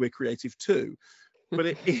for us, we're creative too. But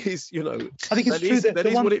it is, I think it's true that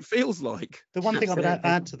is what it feels like. The one thing I would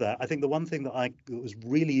add to that, I think the one thing that was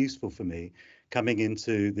really useful for me coming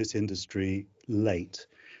into this industry late,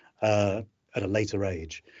 at a later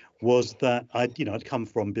age, was that I'd come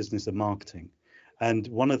from business and marketing. And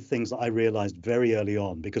one of the things that I realized very early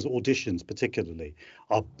on, because auditions particularly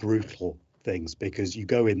are brutal things, because you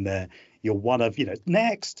go in there, you're one of,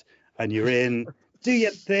 next, and you're in, do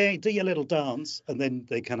your thing, do your little dance, and then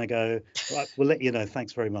they kind of go, right, we'll let you know,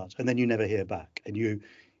 thanks very much, and then you never hear back, and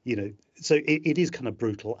so it is kind of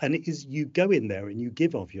brutal, and it is, you go in there and you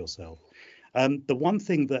give of yourself. The one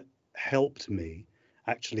thing that helped me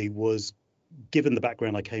actually was, given the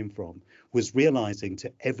background I came from, was realizing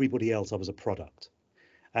to everybody else I was a product.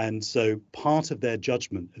 And so part of their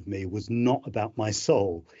judgment of me was not about my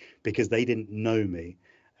soul, because they didn't know me.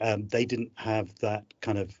 They didn't have that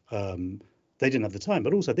kind of, they didn't have the time,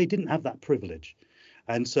 but also they didn't have that privilege.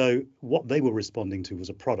 And so what they were responding to was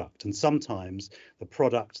a product. And sometimes the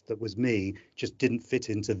product that was me just didn't fit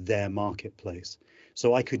into their marketplace.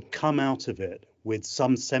 So I could come out of it with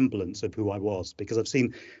some semblance of who I was, because I've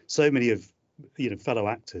seen so many of fellow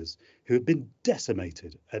actors who have been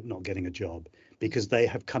decimated at not getting a job, because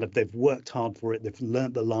they've worked hard for it, they've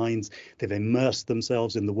learnt the lines, they've immersed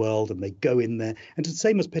themselves in the world, and they go in there. And it's the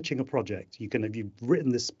same as pitching a project. You've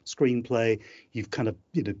written this screenplay, you've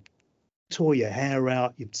tore your hair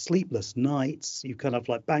out, you've sleepless nights, you've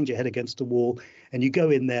banged your head against a wall, and you go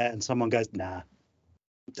in there and someone goes, nah,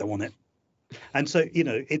 don't want it. And so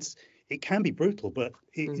it can be brutal, but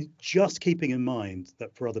just keeping in mind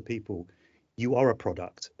that for other people you are a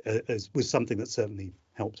product was something that certainly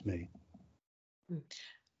helped me.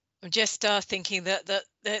 I'm just thinking that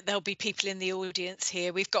there'll be people in the audience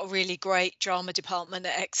here. We've got a really great drama department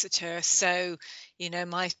at Exeter. So,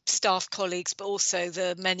 my staff colleagues, but also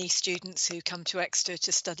the many students who come to Exeter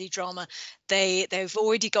to study drama, they've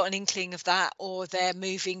already got an inkling of that, or they're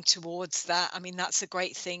moving towards that. I mean, that's a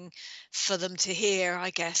great thing for them to hear, I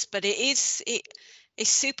guess. But it's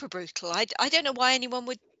super brutal. I don't know why anyone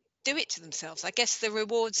would do it to themselves. I guess the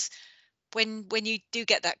rewards, when you do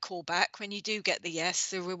get that call back, when you do get the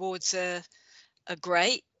yes, the rewards are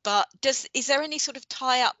great. But is there any sort of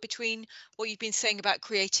tie up between what you've been saying about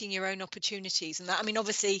creating your own opportunities and that? I mean,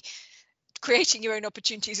 obviously creating your own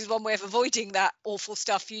opportunities is one way of avoiding that awful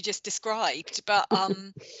stuff you just described, but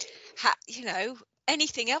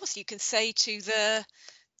anything else you can say to the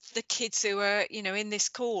kids who are in this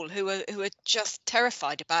call who are just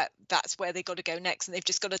terrified about that's where they got to go next, and they've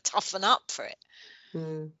just got to toughen up for it?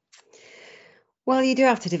 Well, you do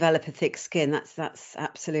have to develop a thick skin. That's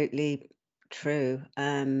absolutely true.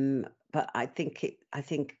 But I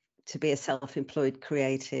think to be a self-employed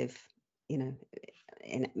creative, in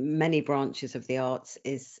many branches of the arts,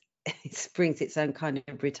 it brings its own kind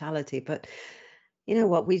of brutality. But you know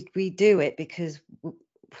what, we do it because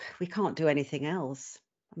we can't do anything else.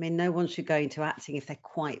 I mean, no one should go into acting if they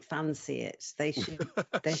quite fancy it. They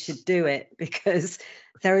should do it because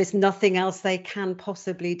there is nothing else they can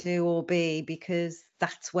possibly do or be, because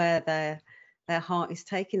that's where their heart is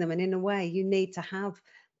taking them. And in a way, you need to have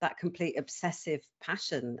that complete obsessive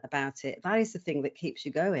passion about it. That is the thing that keeps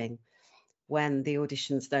you going when the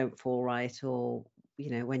auditions don't fall right, or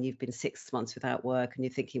when you've been 6 months without work and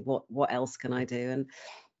you're thinking, what else can I do? And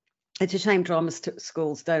it's a shame drama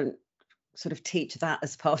schools don't sort of teach that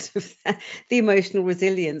as part of the emotional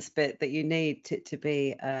resilience bit that you need to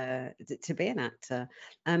be an actor.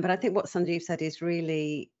 But I think what Sanjeev said is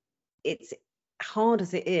really, it's hard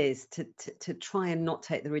as it is to try and not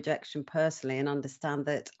take the rejection personally, and understand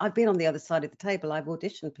that I've been on the other side of the table. I've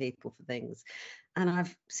auditioned people for things, and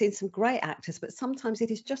I've seen some great actors, but sometimes it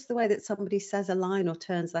is just the way that somebody says a line or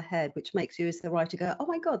turns their head which makes you as the writer go, oh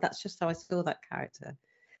my God, that's just how I saw that character.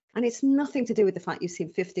 And it's nothing to do with the fact you've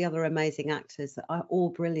seen 50 other amazing actors that are all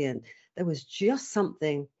brilliant. There was just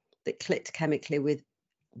something that clicked chemically with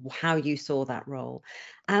how you saw that role.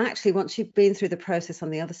 And actually, once you've been through the process on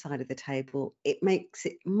the other side of the table, it makes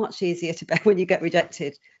it much easier to bear when you get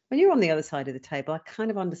rejected. When you're on the other side of the table, I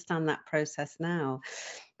kind of understand that process now.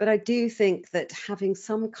 But I do think that having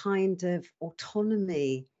some kind of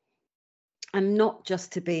autonomy, and not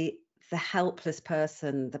just to be the helpless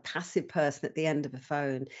person, the passive person at the end of a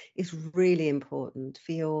phone, is really important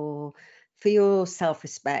for your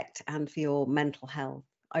self-respect and for your mental health.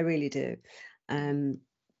 I really do.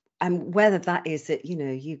 And whether that is that, you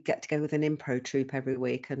know, you get to go with an improv troupe every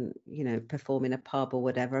week and, you know, perform in a pub or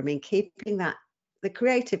whatever. I mean, keeping that, the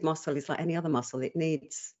creative muscle is like any other muscle. You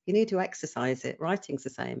need to exercise it. Writing's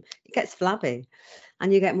the same. It gets flabby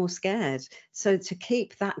and you get more scared. So to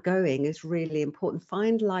keep that going is really important.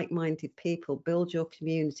 Find like-minded people, build your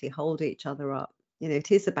community, hold each other up. You know,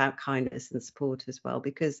 it is about kindness and support as well,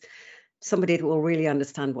 because somebody that will really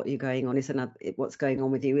understand what you're going on what's going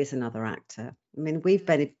on with you is another actor. I mean, we've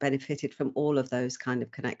benefited from all of those kind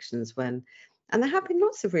of connections and there have been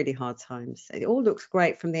lots of really hard times. It all looks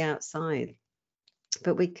great from the outside,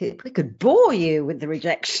 but we could bore you with the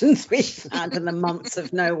rejections we've had and the months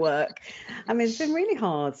of no work. I mean, it's been really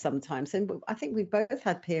hard sometimes. And I think we've both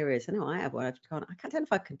had periods. I know I have, where I've gone, I can't tell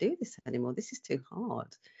if I can do this anymore. This is too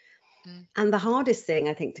hard. And the hardest thing,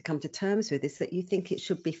 I think, to come to terms with is that you think it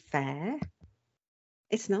should be fair.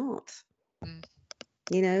 It's not.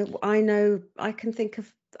 You know I can think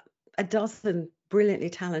of a dozen brilliantly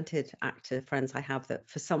talented actor friends I have that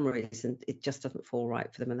for some reason it just doesn't fall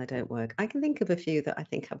right for them and they don't work. I can think of a few that I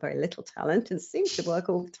think have very little talent and seem to work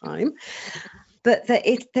all the time. But that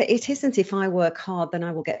it isn't, if I work hard, then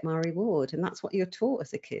I will get my reward. And that's what you're taught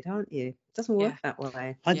as a kid, aren't you? It doesn't work that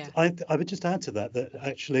way. I would just add to that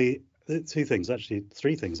actually three things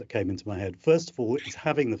that came into my head. First of all, is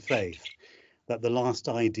having the faith that the last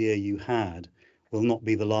idea you had will not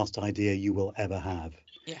be the last idea you will ever have.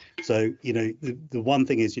 Yeah. So, you know, the one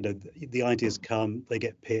thing is, you know, the ideas come, they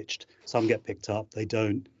get pitched, some get picked up, they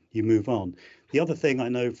don't, you move on. The other thing I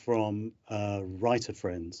know from writer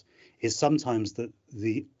friends is sometimes that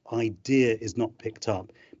the idea is not picked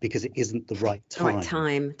up because it isn't the right time. Right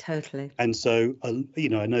time, totally. And so, you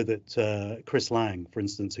know, I know that Chris Lang, for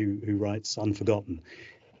instance, who writes Unforgotten,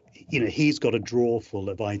 you know, he's got a drawer full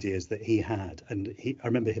of ideas that he had. And I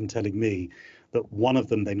remember him telling me that one of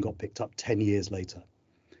them then got picked up 10 years later.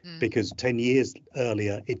 Because 10 years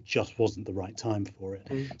earlier, it just wasn't the right time for it.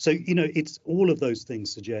 So, you know, it's all of those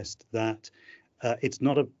things suggest that it's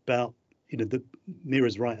not about, you know,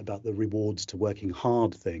 Meera's right about the rewards to working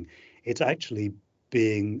hard thing. It's actually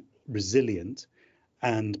being resilient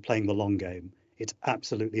and playing the long game. It's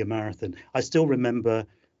absolutely a marathon. I still remember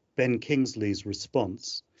Ben Kingsley's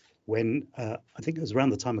response when I think it was around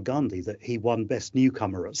the time of Gandhi that he won Best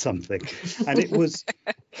Newcomer at something. And it was,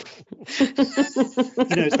 you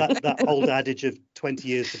know, it's that old adage of 20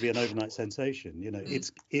 years to be an overnight sensation. You know,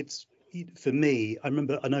 it's for me, I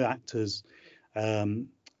know actors who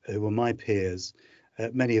were my peers,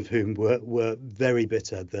 many of whom were very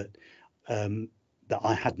bitter that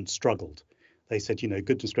I hadn't struggled. They said, you know,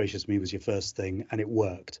 goodness gracious me was your first thing and it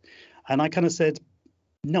worked. And I kind of said,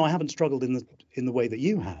 no, I haven't struggled in the way that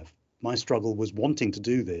you have. My struggle was wanting to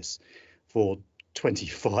do this for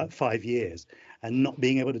 25 years and not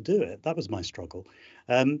being able to do it. That was my struggle.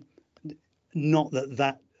 Not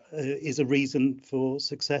that is a reason for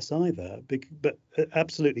success either. But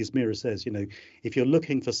absolutely, as Meera says, you know, if you're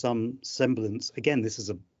looking for some semblance, again, this is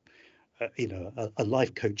a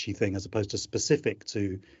life coachy thing as opposed to specific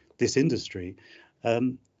to this industry.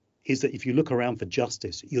 Is that if you look around for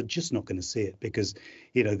justice, you're just not going to see it because,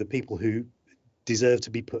 you know, the people who deserve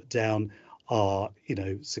to be put down are, you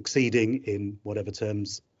know, succeeding in whatever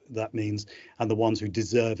terms that means, and the ones who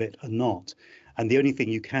deserve it are not. And the only thing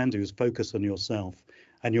you can do is focus on yourself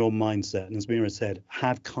and your mindset. And as Meera said,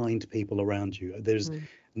 have kind people around you. There's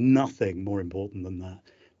nothing more important than that,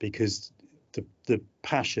 because the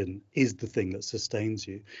passion is the thing that sustains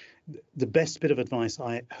you. The best bit of advice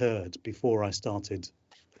I heard before I started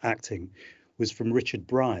acting was from Richard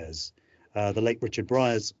Briers, the late Richard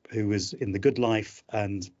Briers, who was in The Good Life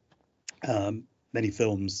and many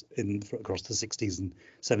films across the 60s and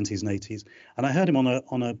 70s and 80s. And I heard him on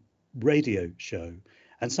a radio show,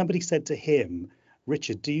 and somebody said to him,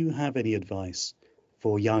 "Richard, do you have any advice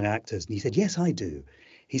for young actors?" And he said, "Yes, I do."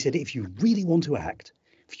 He said, "If you really want to act,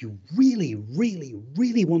 if you really, really,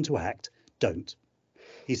 really want to act, don't."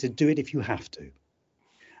 He said, "Do it if you have to."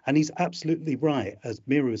 And he's absolutely right, as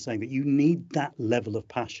Meera was saying, that you need that level of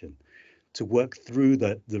passion to work through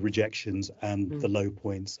the rejections and the low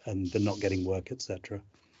points and the not getting work, etc.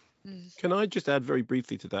 Can I just add very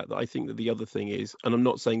briefly to that I think that the other thing is, and I'm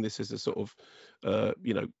not saying this is a sort of,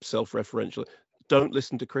 self-referential, don't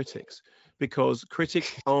listen to critics, because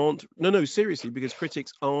critics aren't, no, seriously, because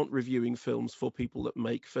critics aren't reviewing films for people that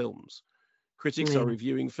make films. Critics are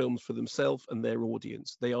reviewing films for themselves and their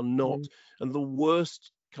audience. They are not, and the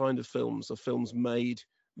worst kind of films are films made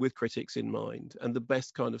with critics in mind, and the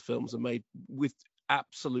best kind of films are made with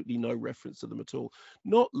absolutely no reference to them at all.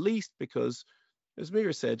 Not least because, as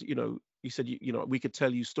Meera said, you said, we could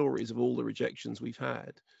tell you stories of all the rejections we've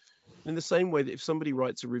had. In the same way that if somebody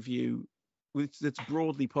writes a review that's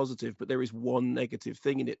broadly positive, but there is one negative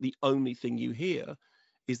thing in it, the only thing you hear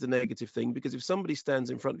is the negative thing. Because if somebody stands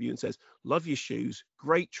in front of you and says, "Love your shoes,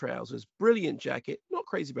 great trousers, brilliant jacket, not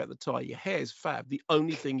crazy about the tie, your hair's fab," the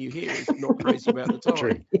only thing you hear is not crazy about the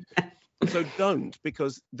tie. So don't,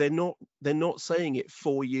 because they're not saying it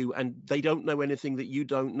for you, and they don't know anything that you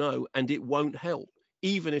don't know, and it won't help.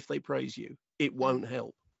 Even if they praise you, it won't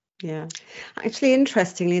help. Yeah, actually,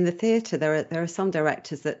 interestingly, in the theatre, there are some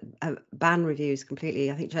directors that ban reviews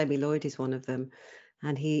completely. I think Jamie Lloyd is one of them,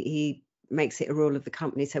 and he makes it a rule of the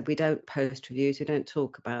company. Said, we don't post reviews, we don't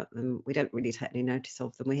talk about them, we don't really take any notice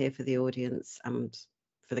of them. We're here for the audience and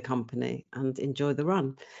for the company, and enjoy the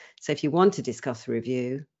run. So if you want to discuss a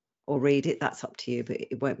review or read it, that's up to you, but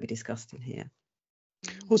it won't be discussed in here.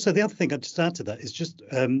 Also, the other thing I'd just add to that is just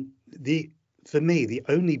for me, the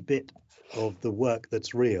only bit of the work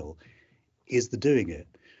that's real is the doing it.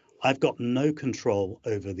 I've got no control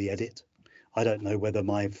over the edit. I don't know whether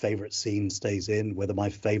my favorite scene stays in, whether my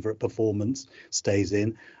favorite performance stays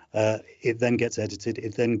in. It then gets edited.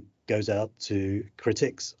 It then goes out to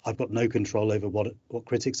critics. I've got no control over what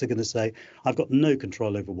critics are going to say. I've got no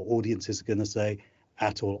control over what audiences are going to say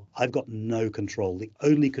at all. I've got no control. The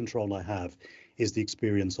only control I have is the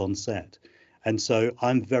experience on set. And so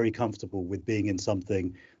I'm very comfortable with being in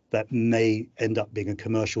something that may end up being a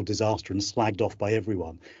commercial disaster and slagged off by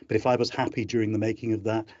everyone. But if I was happy during the making of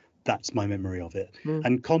that, that's my memory of it.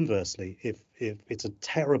 And conversely, if it's a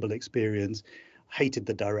terrible experience, hated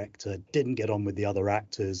the director, didn't get on with the other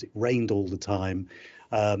actors, it rained all the time,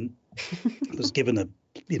 was given a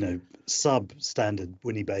substandard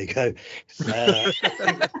Winnebago,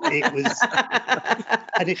 it was,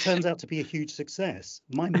 and it turns out to be a huge success.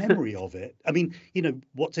 My memory of it, I mean,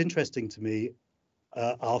 what's interesting to me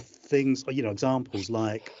are things, examples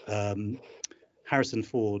like Harrison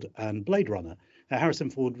Ford and Blade Runner. Now, Harrison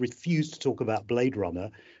Ford refused to talk about Blade Runner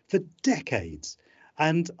for decades.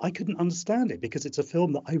 And I couldn't understand it, because it's a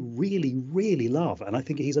film that I really, really love. And I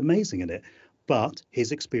think he's amazing in it. But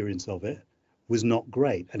his experience of it was not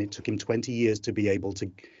great. And it took him 20 years to be able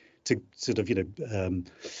to sort of,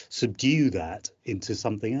 subdue that into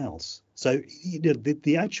something else. So,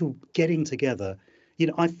 the actual getting together,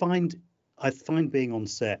 I find being on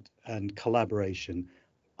set and collaboration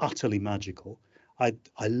utterly magical. I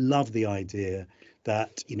love the idea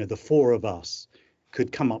that, the four of us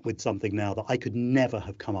could come up with something now that I could never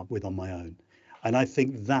have come up with on my own. And I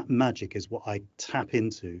think that magic is what I tap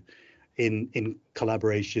into in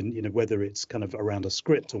collaboration, whether it's kind of around a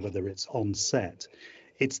script or whether it's on set.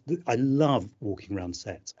 I love walking around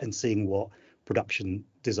sets and seeing what production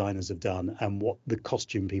designers have done and what the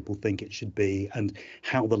costume people think it should be and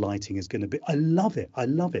how the lighting is going to be. I love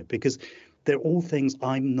it because they're all things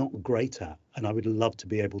I'm not great at and I would love to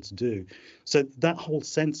be able to do. So that whole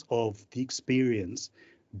sense of the experience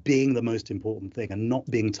being the most important thing and not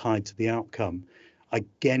being tied to the outcome,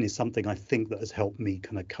 again, is something I think that has helped me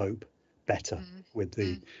kind of cope better with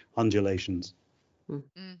the undulations.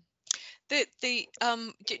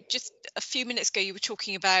 Just a few minutes ago, you were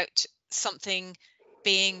talking about something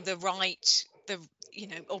being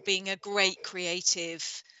or being a great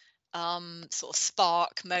creative sort of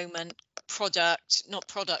spark moment, not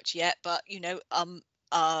product yet, but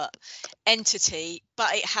entity,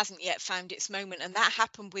 but it hasn't yet found its moment, and that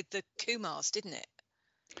happened with the Kumars, didn't it?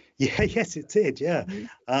 Yeah, yes, it did. Yeah,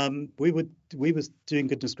 we were doing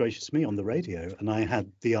Goodness Gracious Me on the radio, and I had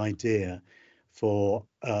the idea for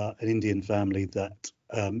an Indian family that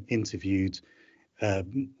interviewed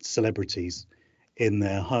celebrities in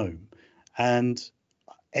their home, and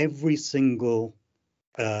every single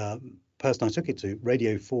person I took it to,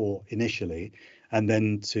 Radio 4 initially, and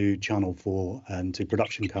then to Channel 4 and to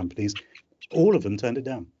production companies, all of them turned it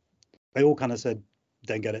down. They all kind of said,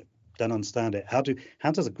 don't get it, don't understand it. How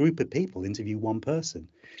does a group of people interview one person?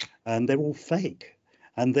 And they're all fake.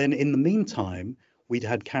 And then in the meantime, we'd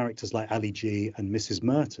had characters like Ali G and Mrs.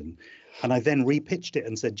 Merton. And I then repitched it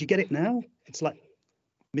and said, do you get it now? It's like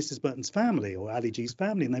Mrs. Merton's family or Ali G's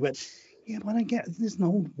family. And they went, yeah, but I don't get it. There's an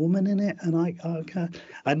old woman in it. And okay.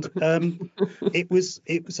 And it was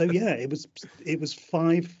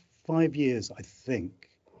 5 years, I think,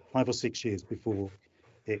 5 or 6 years before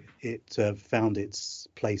it found its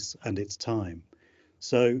place and its time.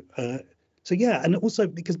 So yeah, and also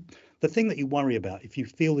because the thing that you worry about, if you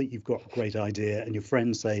feel that you've got a great idea and your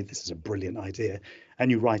friends say this is a brilliant idea and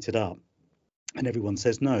you write it up and everyone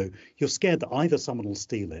says no, you're scared that either someone will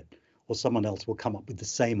steal it or someone else will come up with the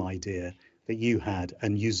same idea that you had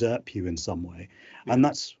and usurp you in some way. Yeah. And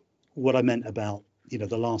that's what I meant about,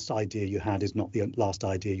 the last idea you had is not the last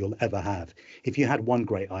idea you'll ever have. If you had one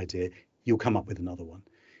great idea, you'll come up with another one.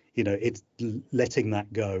 It's letting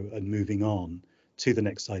that go and moving on to the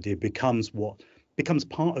next idea becomes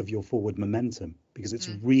part of your forward momentum, because it's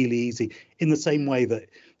really easy, in the same way that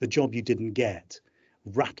the job you didn't get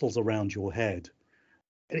rattles around your head.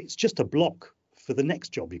 And it's just a block for the next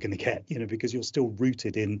job you're going to get, because you're still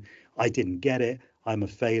rooted in, I didn't get it, I'm a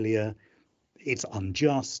failure, it's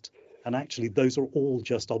unjust. And actually, those are all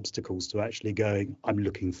just obstacles to actually going, I'm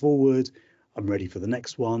looking forward, I'm ready for the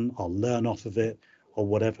next one, I'll learn off of it, or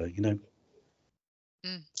whatever,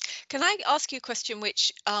 Can I ask you a question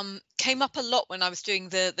which came up a lot when I was doing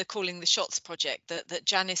the Calling the Shots project that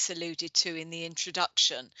Janice alluded to in the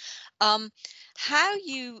introduction? How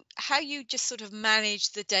you just sort of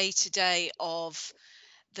manage the day-to-day of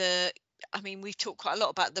we've talked quite a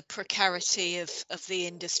lot about the precarity of the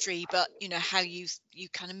industry, but how you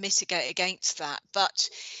kind of mitigate against that. But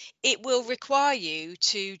it will require you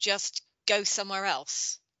to just go somewhere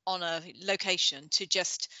else on a location, to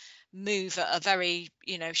just move at a very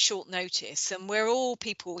short notice, and we're all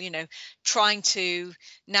people trying to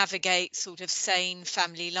navigate sort of sane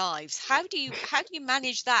family lives. How do you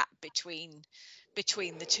manage that between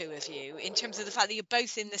the two of you, in terms of the fact that you're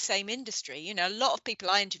both in the same industry? A lot of people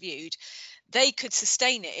I interviewed, they could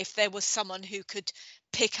sustain it if there was someone who could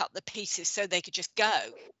pick up the pieces so they could just go.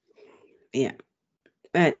 Yeah,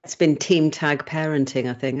 it's been team tag parenting,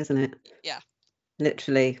 I think, isn't it? Yeah.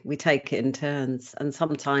 Literally, we take it in turns, and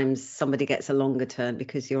sometimes somebody gets a longer turn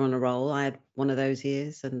because you're on a roll. I had one of those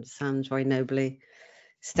years, and Sam very nobly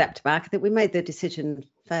stepped back. I think we made the decision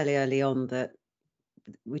fairly early on that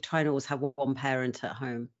we try and always have one parent at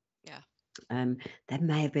home. Yeah. There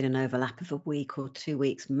may have been an overlap of a week or 2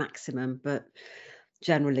 weeks maximum, but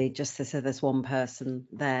generally just so there's one person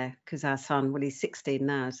there, because our son, well, he's 16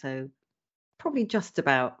 now, so probably just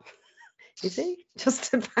about. Is he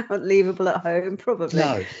just about leavable at home? Probably.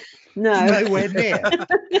 No. Nowhere near.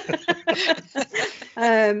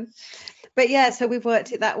 But yeah, so we've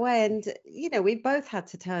worked it that way, and we both had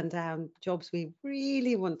to turn down jobs we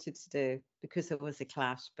really wanted to do because there was a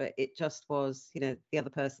clash, but it just was, the other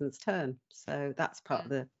person's turn. So that's part of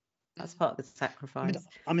the sacrifice.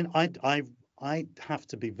 I have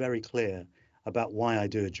to be very clear about why I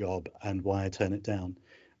do a job and why I turn it down,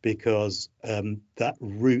 because that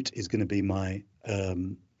route is going to be my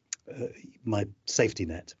safety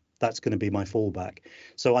net. That's going to be my fallback.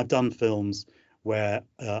 So I've done films where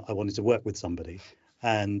I wanted to work with somebody,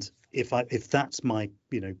 and if that's my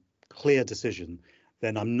clear decision,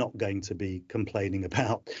 then I'm not going to be complaining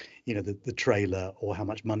about the trailer or how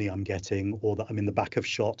much money I'm getting or that I'm in the back of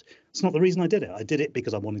shot. It's not the reason I did it. I did it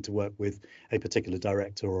because I wanted to work with a particular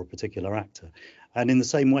director or a particular actor. And in the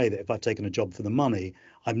same way that if I've taken a job for the money,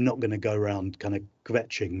 I'm not going to go around kind of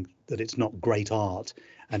kvetching that it's not great art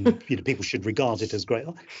and people should regard it as great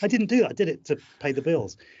art. I didn't do that. I did it to pay the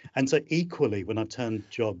bills. And so equally, when I've turned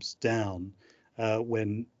jobs down,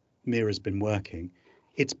 when Meera's been working,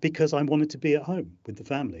 it's because I wanted to be at home with the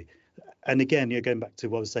family. And again, going back to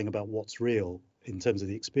what I was saying about what's real in terms of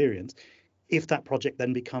the experience, if that project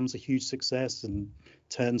then becomes a huge success and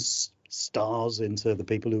turns stars into the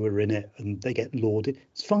people who are in it and they get lauded,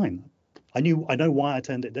 it's fine. I know why I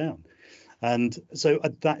turned it down. And so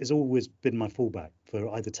that has always been my fallback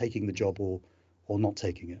for either taking the job or not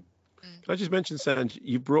taking it. Can I just mention, Sanj,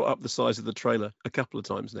 you brought up the size of the trailer a couple of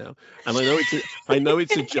times now, and I know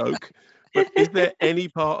it's a joke, but is there any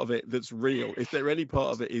part of it that's real? Is there any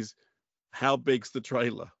part of it is how big's the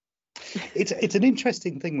trailer? It's an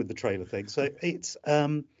interesting thing with the trailer thing. So it's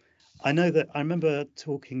I know that I remember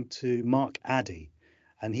talking to Mark Addy,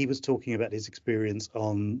 and he was talking about his experience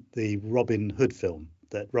on the Robin Hood film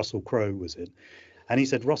that Russell Crowe was in, and he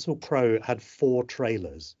said Russell Crowe had 4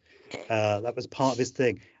 trailers. That was part of his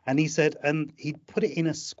thing, and he said, and he put it in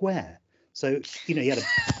a square. So he had a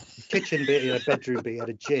kitchen bit, he had a bedroom bit, he had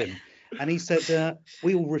a gym, and he said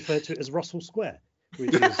we all refer to it as Russell Square,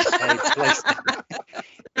 which is a place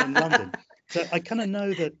in London. So I kind of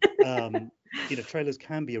know that trailers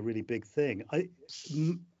can be a really big thing.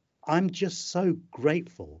 I'm just so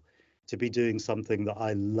grateful to be doing something that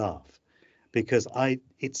I love, because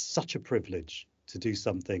it's such a privilege to do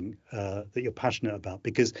something that you're passionate about,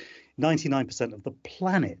 because 99% of the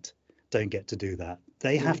planet don't get to do that.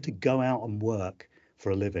 They have to go out and work for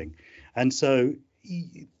a living. And so,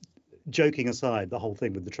 joking aside, the whole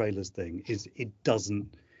thing with the trailers thing is, it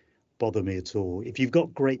doesn't bother me at all. If you've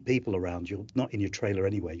got great people around, you're not in your trailer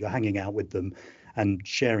anyway, you're hanging out with them and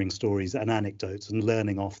sharing stories and anecdotes and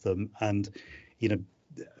learning off them, and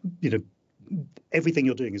everything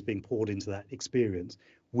you're doing is being poured into that experience,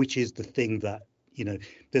 which is the thing that,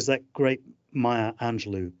 there's that great Maya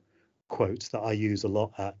Angelou quote that I use a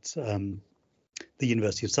lot at the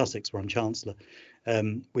University of Sussex, where I'm Chancellor,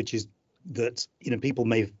 which is that people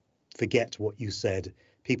may forget what you said,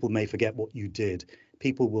 people may forget what you did,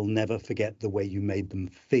 people will never forget the way you made them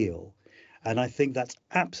feel. And I think that's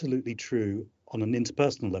absolutely true on an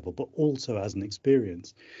interpersonal level, but also as an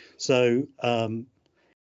experience. So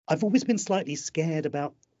I've always been slightly scared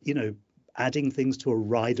about, adding things to a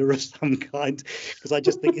rider of some kind, because I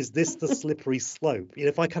just think, is this the slippery slope?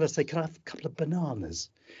 If I kind of say, can I have a couple of bananas?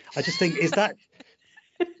 I just think, is that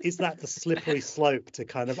the slippery slope to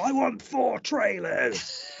kind of, I want 4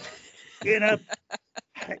 trailers in a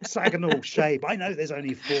hexagonal shape. I know there's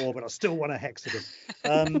only 4, but I still want a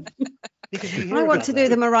hexagon. Because I want to do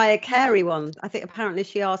the Mariah Carey one. I think apparently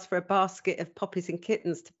she asked for a basket of poppies and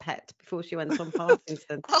kittens to pet before she went on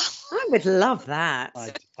Parkinson. I would love that.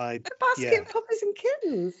 A basket of poppies and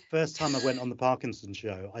kittens. First time I went on the Parkinson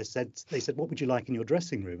show, they said, what would you like in your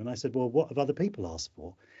dressing room? And I said, well, what have other people asked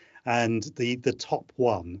for? And the top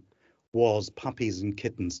one was puppies and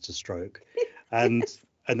kittens to stroke. And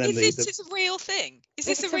then is this a real thing? Is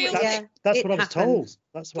this a real thing? That's what I was told.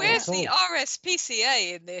 Where's the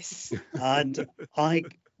RSPCA in this? And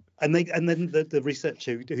then the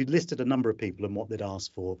researcher who listed a number of people and what they'd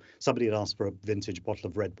asked for. Somebody had asked for a vintage bottle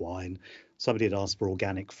of red wine. Somebody had asked for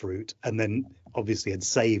organic fruit, and then obviously had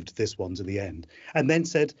saved this one to the end. And then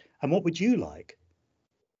said, "And what would you like?"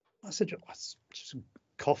 I said, "Just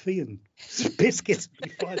coffee and some biscuits."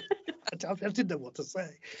 I didn't know what to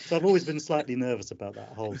say. So I've always been slightly nervous about that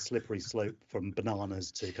whole slippery slope from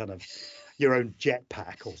bananas to kind of your own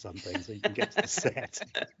jetpack or something, so you can get to the set.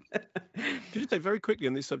 Could you say very quickly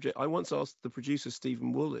on this subject? I once asked the producer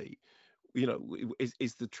Stephen Woolley,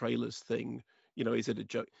 is the trailers thing, is it a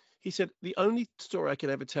joke? He said, the only story I can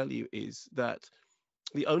ever tell you is that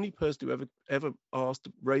the only person who ever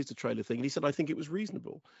raised a trailer thing, and he said, I think it was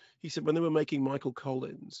reasonable. He said, when they were making Michael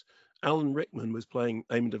Collins, Alan Rickman was playing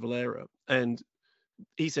Eamon de Valera, and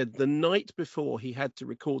he said the night before he had to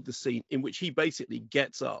record the scene in which he basically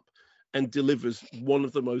gets up and delivers one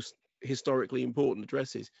of the most historically important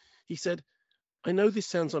addresses. He said, I know this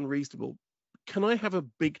sounds unreasonable. Can I have a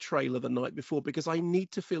big trailer the night before? Because I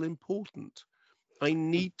need to feel important. I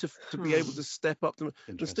need to be able to step up.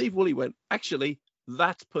 And Steve Woolley went, actually,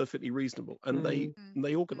 that's perfectly reasonable. And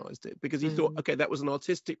they organized it because he thought, okay, that was an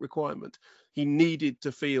artistic requirement. He needed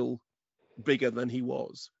to feel bigger than he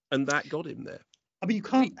was. And that got him there. I mean, you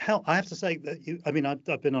can't help. I have to say that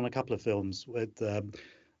I've been on a couple of films with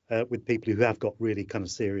people who have got really kind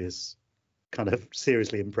of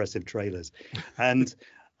seriously impressive trailers, and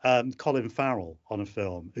Colin Farrell on a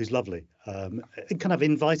film who's lovely, kind of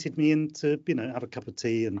invited me in to have a cup of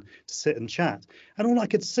tea and to sit and chat, and all I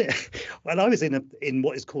could sit, and I was in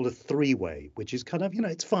what is called a 3-way, which is kind of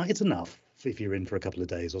it's fine, it's enough if you're in for a couple of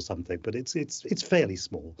days or something, but it's fairly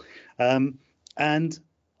small, and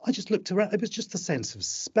I just looked around. It was just a sense of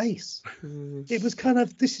space. It was kind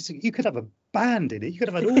of, you could have a band in it. You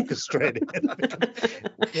could have an orchestra in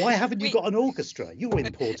it. Why haven't you got an orchestra? You're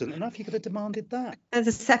important enough. You could have demanded that. There's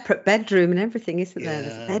a separate bedroom and everything, isn't there?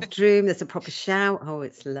 There's a bedroom. There's a proper shower. Oh,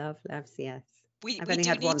 it's loves, yes. I've only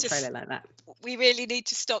had one trailer like that. We really need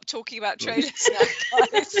to stop talking about trailers now,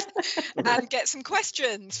 guys, and get some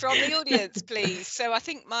questions from the audience, please. So I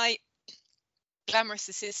think my glamorous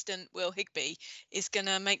assistant Will Higby is going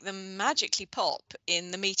to make them magically pop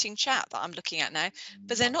in the meeting chat that I'm looking at now,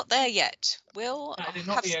 but they're not there yet. Will, no, they're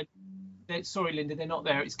not there. Sorry, Linda, they're not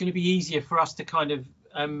there. It's going to be easier for us to kind of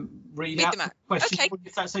read out the questions, okay,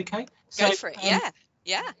 if that's okay. Go for it.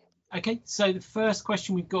 Yeah. Okay, so the first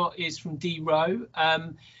question we've got is from D Rowe.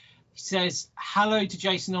 He says, hello to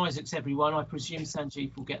Jason Isaacs, everyone. I presume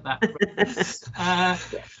Sanjeev will get that.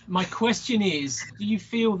 My question is, do you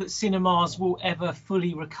feel that cinemas will ever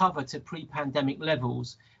fully recover to pre-pandemic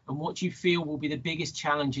levels? And what do you feel will be the biggest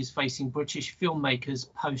challenges facing British filmmakers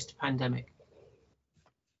post-pandemic?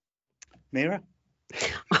 Meera?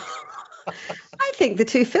 I think the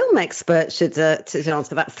two film experts should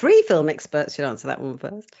answer that. Three film experts should answer that one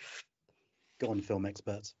first. Go on, film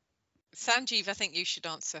experts. Sanjeev, I think you should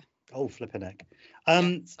answer. Oh, flippin' heck.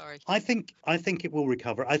 Sorry. I think it will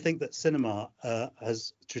recover. I think that cinema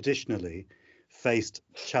has traditionally faced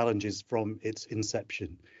challenges from its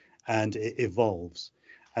inception, and it evolves.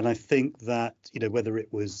 And I think that, whether it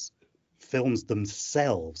was films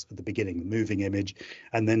themselves at the beginning, the moving image,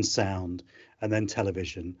 and then sound, and then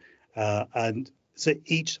television, and so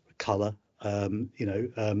each colour,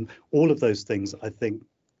 all of those things, I think,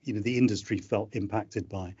 the industry felt impacted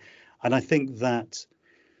by. And I think that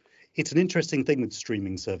it's an interesting thing with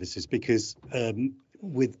streaming services, because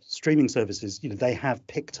with streaming services, they have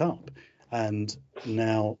picked up and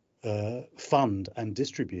now fund and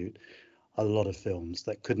distribute a lot of films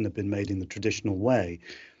that couldn't have been made in the traditional way.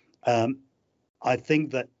 I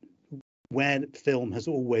think that where film has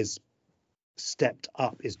always stepped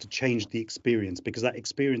up is to change the experience, because that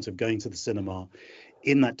experience of going to the cinema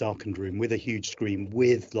in that darkened room with a huge screen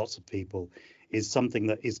with lots of people is something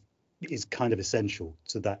that is kind of essential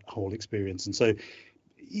to that whole experience. And so,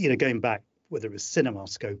 going back, whether it was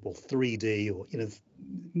CinemaScope or 3D or,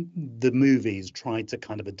 the movies tried to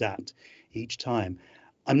kind of adapt each time.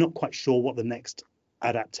 I'm not quite sure what the next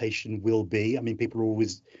adaptation will be. I mean, people are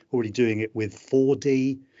always already doing it with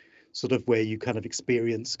 4D, sort of where you kind of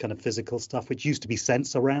experience kind of physical stuff, which used to be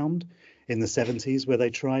sense around in the 70s where they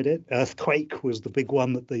tried it. Earthquake was the big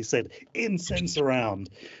one that they said in sense around,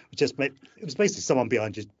 which it was basically someone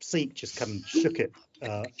behind your seat just come and shook it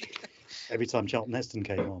every time Charlton Heston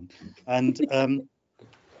came on. And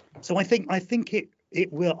so I think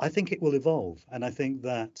it will evolve, and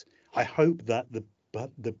I hope that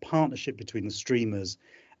the partnership between the streamers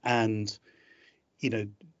and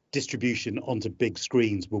distribution onto big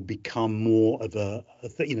screens will become more of a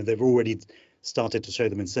thing. They've already started to show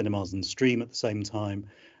them in cinemas and stream at the same time.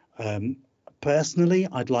 Personally,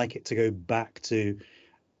 I'd like it to go back to,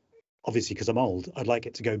 obviously because I'm old, I'd like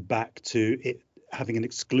it to go back to it having an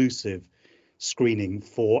exclusive screening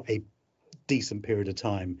for a decent period of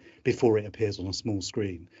time before it appears on a small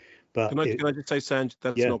screen. But can I just say, Sanj,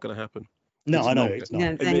 that's not going to happen. No, I know it's not.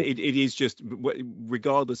 I mean, it is just,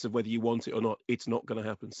 regardless of whether you want it or not, it's not going to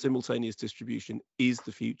happen. Simultaneous distribution is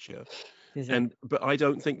the future. But I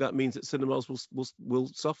don't think that means that cinemas will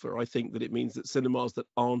suffer. I think that it means that cinemas that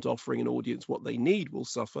aren't offering an audience what they need will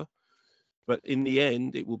suffer. But in the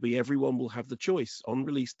end, it will be everyone will have the choice on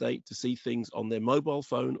release date to see things on their mobile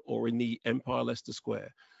phone or in the Empire Leicester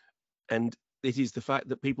Square. And it is the fact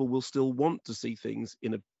that people will still want to see things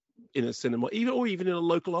in a cinema, even in a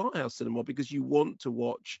local art house cinema, because you want to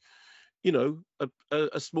watch,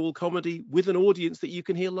 a small comedy with an audience that you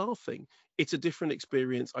can hear laughing. It's a different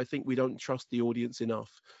experience. I think we don't trust the audience enough.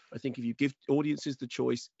 I think if you give audiences the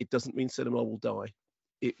choice, it doesn't mean cinema will die.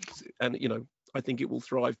 I think it will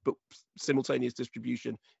thrive, but simultaneous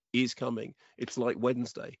distribution is coming. It's like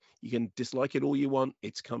Wednesday. You can dislike it all you want,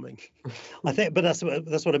 it's coming. I think, but that's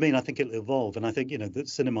what I mean. I think it'll evolve, and I think that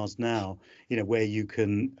cinemas now, where you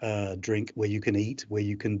can drink, where you can eat, where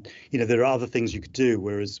you can, there are other things you could do.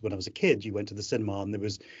 Whereas when I was a kid, you went to the cinema and there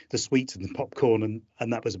was the sweets and the popcorn,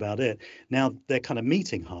 and that was about it. Now they're kind of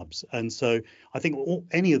meeting hubs, and so I think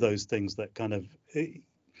any of those things that kind of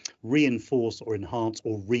reinforce or enhance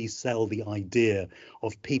or resell the idea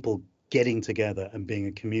of people getting together and being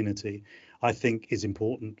a community, I think is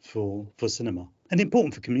important for cinema and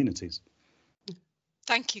important for communities.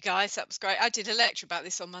 Thank you, guys. That was great. I did a lecture about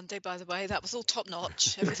this on Monday, by the way. That was all top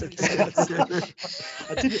notch. Everything you said.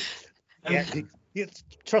 I did it. You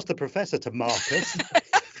trust the professor to mark us.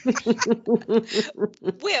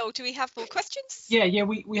 Will, do we have more questions? Yeah,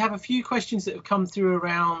 we have a few questions that have come through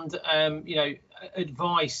around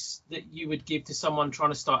advice that you would give to someone trying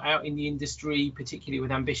to start out in the industry, particularly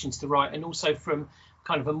with ambitions to write, and also from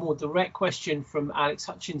kind of a more direct question from Alex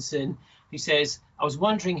Hutchinson, who says, I was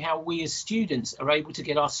wondering how we as students are able to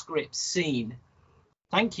get our scripts seen.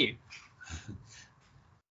 Thank you.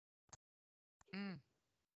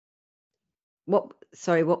 What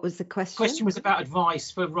was the question? The question was about advice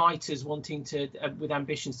for writers wanting to, with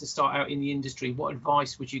ambitions to start out in the industry. What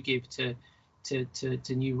advice would you give to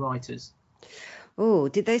new writers? Oh,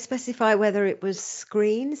 did they specify whether it was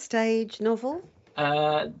screen, stage, novel?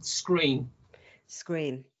 Screen.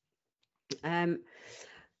 Screen.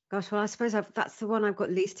 Gosh, well, I suppose that's the one I've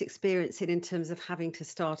got least experience in terms of having to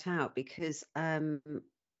start out, because I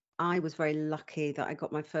was very lucky that I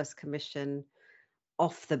got my first commission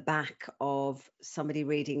off the back of somebody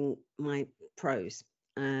reading my prose,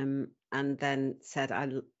 and then said, I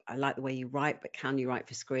like the way you write, but can you write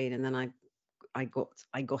for screen? And then I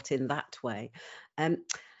got in that way. I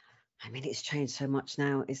mean, it's changed so much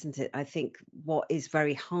now, isn't it? I think what is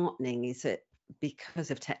very heartening is that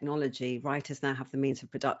because of technology, writers now have the means of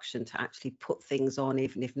production to actually put things on,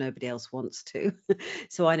 even if nobody else wants to.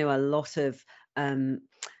 So I know a lot of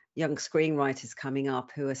young screenwriters coming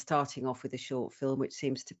up who are starting off with a short film, which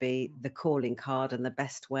seems to be the calling card and the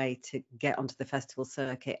best way to get onto the festival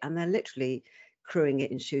circuit. And they're literally crewing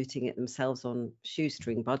it and shooting it themselves on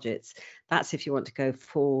shoestring budgets. That's if you want to go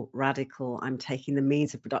full radical, I'm taking the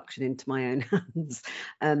means of production into my own hands.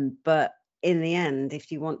 But in the end,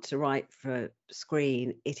 if you want to write for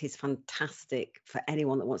screen, it is fantastic for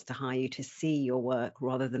anyone that wants to hire you to see your work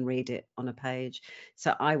rather than read it on a page.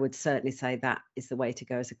 So I would certainly say that is the way to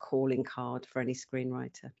go as a calling card for any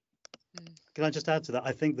screenwriter. Can I just add to that?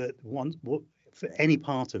 I think that for any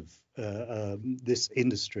part of this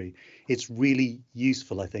industry, it's really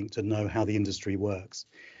useful, I think, to know how the industry works.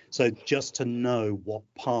 So just to know what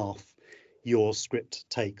path your script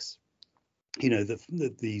takes, you know,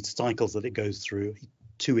 the cycles that it goes through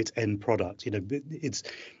to its end product. You know, it's,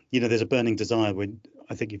 you know, there's a burning desire when,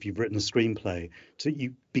 I think, if you've written a screenplay,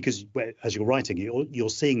 because as you're writing it, you're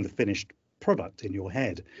seeing the finished product in your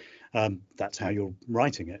head. That's how you're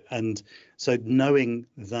writing it. And so knowing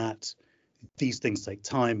that these things take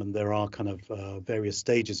time and there are kind of various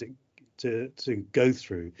stages to go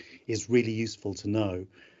through is really useful to know.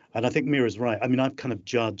 And I think Meera's right. I mean, I've kind of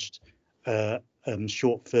judged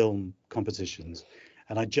short film competitions,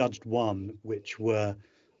 and I judged one which were,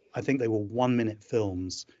 I think they were 1-minute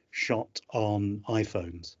films shot on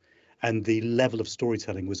iPhones, and the level of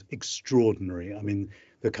storytelling was extraordinary. I mean,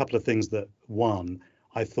 the couple of things that won,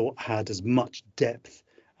 I thought had as much depth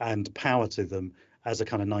and power to them as a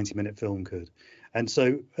kind of 90-minute film could. And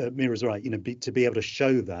so Meera's right, you know, to be able to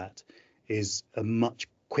show that is a much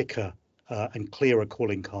quicker and clearer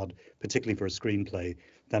calling card, particularly for a screenplay,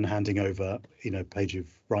 than handing over, you know, a page of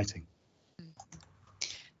writing.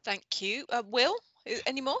 Thank you. Will,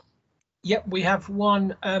 any more? Yep, we have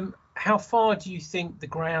one. How far do you think the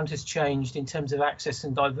ground has changed in terms of access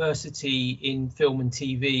and diversity in film and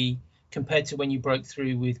TV compared to when you broke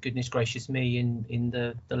through with Goodness Gracious Me in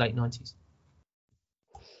the late 90s?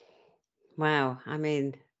 Wow, I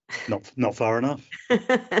mean, not far enough.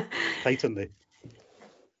 Patently.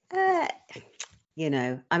 You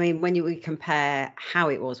know, I mean, when we compare how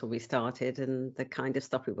it was when we started and the kind of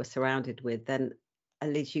stuff we were surrounded with, then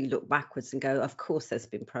at least you look backwards and go, of course there's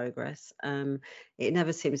been progress. It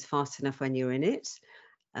never seems fast enough when you're in it.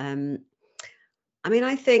 I mean,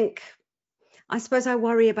 I suppose I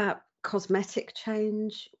worry about cosmetic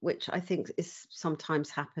change, which I think is sometimes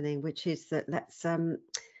happening, which is that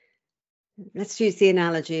let's use the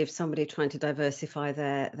analogy of somebody trying to diversify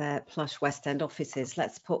their plush West End offices.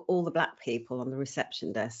 Let's put all the black people on the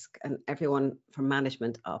reception desk and everyone from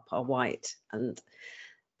management up are white. And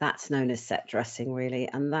that's known as set dressing, really.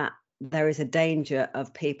 And that there is a danger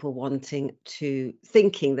of people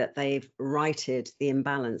thinking that they've righted the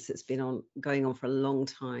imbalance that's been going on for a long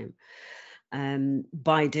time.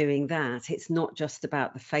 By doing that, it's not just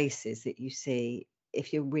about the faces that you see.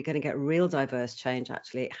 If we're going to get real diverse change,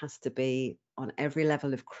 actually, it has to be on every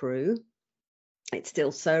level of crew. It's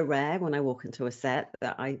still so rare when I walk into a set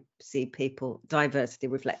that I see diversity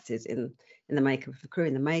reflected in the makeup of the crew,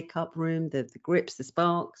 in the makeup room, the grips, the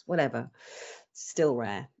sparks, whatever. Still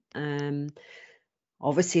rare.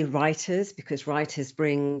 Obviously writers, because writers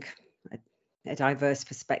bring a diverse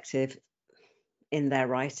perspective in their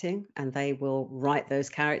writing, and they will write those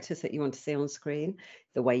characters that you want to see on screen,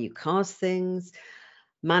 the way you cast things.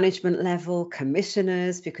 Management level,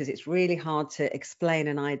 commissioners, because it's really hard to explain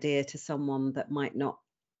an idea to someone that might not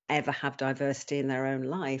ever have diversity in their own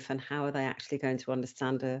life, and how are they actually going to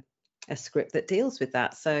understand a script that deals with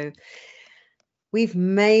that. So we've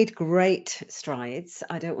made great strides.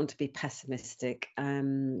 I don't want to be pessimistic,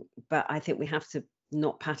 but I think we have to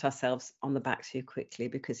not pat ourselves on the back too quickly,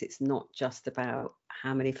 because it's not just about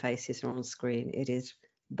how many faces are on screen. It is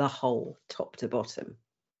the whole, top to bottom.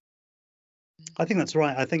 I think that's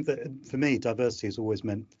right. I think that for me, diversity has always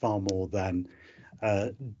meant far more than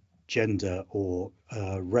gender or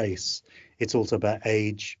race. It's also about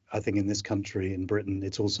age. I think in this country, in Britain,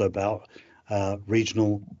 it's also about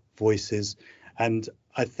regional voices. And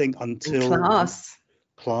I think until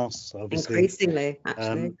class, obviously, increasingly,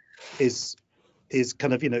 actually, is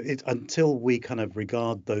kind of, until we kind of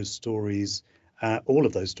regard those stories, all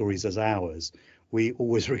of those stories as ours, we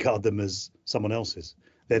always regard them as someone else's.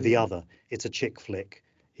 They're the other. It's a chick flick.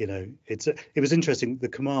 It was interesting. The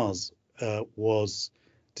Kumars was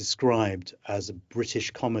described as a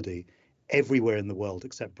British comedy everywhere in the world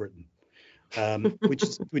except Britain,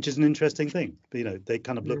 which is an interesting thing. They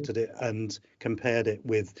kind of looked at it and compared it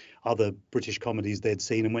with other British comedies they'd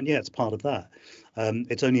seen and went, yeah, it's part of that.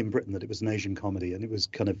 It's only in Britain that it was an Asian comedy, and it was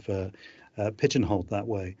kind of pigeonholed that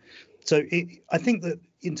way. So I think that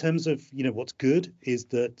in terms of what's good is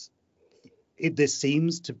that there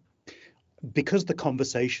seems to, because the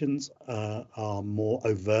conversations are more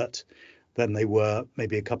overt than they were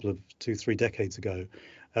maybe a couple of 2-3 decades ago.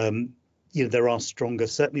 There are stronger,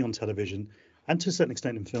 certainly on television, and to a certain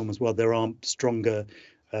extent in film as well. There are stronger,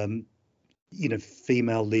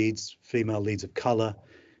 female leads of colour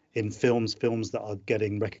in films that are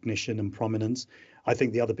getting recognition and prominence. I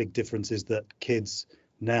think the other big difference is that kids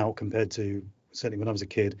now, compared to certainly when I was a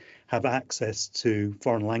kid, have access to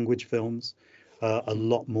foreign language films a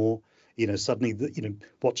lot more. Suddenly,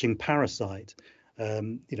 watching Parasite,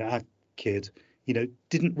 our kid,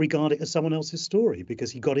 didn't regard it as someone else's story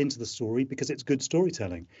because he got into the story because it's good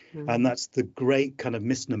storytelling. And that's the great kind of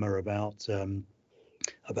misnomer about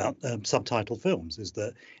subtitle films, is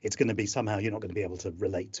that it's going to be somehow you're not going to be able to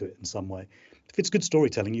relate to it in some way. If it's good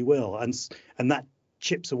storytelling, you will, and that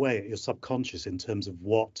chips away at your subconscious in terms of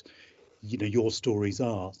what your stories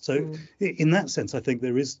are. So in that sense, I think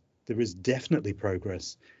there is definitely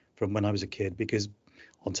progress from when I was a kid, because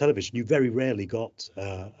on television you very rarely got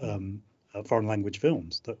foreign language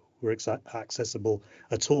films that were accessible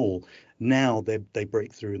at all. Now they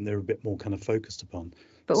break through and they're a bit more kind of focused upon.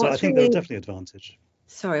 But so I think there's definitely advantage.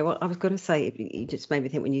 Sorry, what I was going to say, you just made me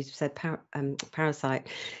think when you said Parasite,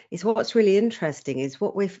 is what's really interesting is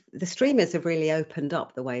the streamers have really opened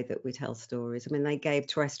up the way that we tell stories. I mean, they gave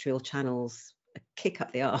terrestrial channels a kick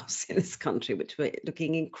up the arse in this country, which we're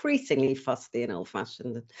looking increasingly fusty and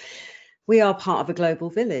old-fashioned. We are part of a global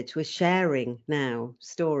village. We're sharing now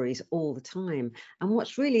stories all the time. And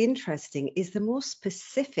what's really interesting is the more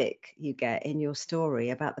specific you get in your story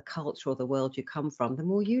about the culture or the world you come from, the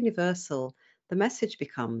more universal the message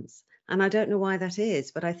becomes. And I don't know why that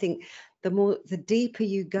is, but I think the deeper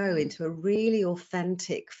you go into a really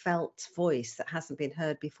authentic, felt voice that hasn't been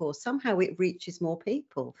heard before, somehow it reaches more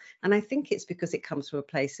people. And I think it's because it comes from a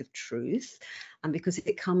place of truth, and because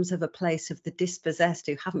it comes of a place of the dispossessed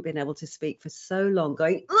who haven't been able to speak for so long,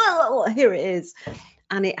 going, oh, here it is.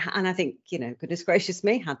 And I think, goodness gracious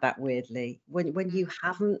me, had that weirdly. When you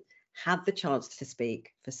haven't had the chance to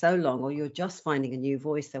speak for so long, or you're just finding a new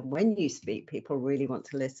voice, then when you speak, people really want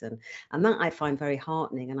to listen. And that I find very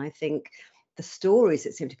heartening. And I think the stories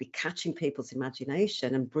that seem to be catching people's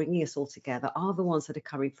imagination and bringing us all together are the ones that are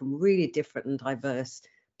coming from really different and diverse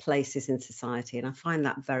places in society. And I find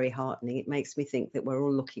that very heartening. It makes me think that we're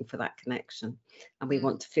all looking for that connection, and we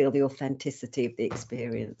want to feel the authenticity of the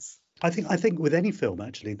experience. I think with any film,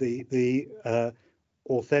 actually, the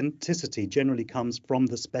authenticity generally comes from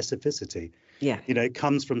the specificity. Yeah. It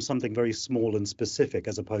comes from something very small and specific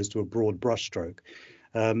as opposed to a broad brushstroke,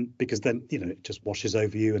 because then it just washes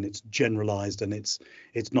over you and it's generalized and it's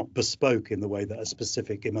not bespoke in the way that a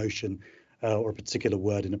specific emotion or a particular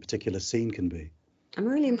word in a particular scene can be. I'm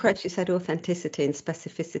really impressed you said authenticity and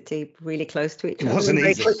specificity really close to each other. It wasn't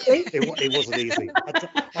easy. It wasn't easy.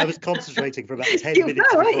 I was concentrating for about 10 minutes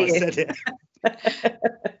before I said it.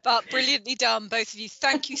 But brilliantly done, both of you.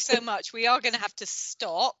 Thank you so much. We are going to have to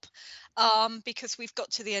stop because we've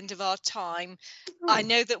got to the end of our time. I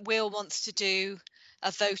know that Will wants to do a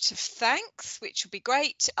vote of thanks, which would be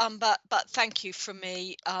great. But thank you from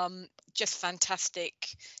me. Just fantastic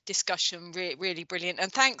discussion, really brilliant.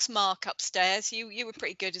 And thanks, Mark, upstairs. You were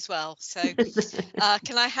pretty good as well. So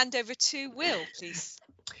can I hand over to Will, please?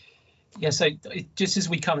 Yeah, so just as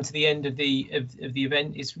we come to the end of the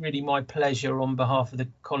event, it's really my pleasure on behalf of the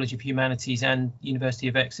College of Humanities and University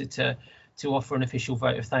of Exeter to offer an official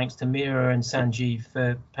vote of thanks to Meera and Sanjeev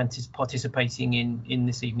for participating in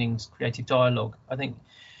this evening's creative dialogue. I think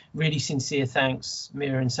really sincere thanks,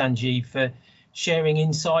 Meera and Sanjeev, for sharing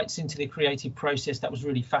insights into the creative process. That was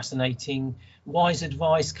really fascinating. Wise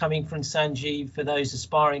advice coming from Sanjeev for those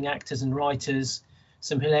aspiring actors and writers.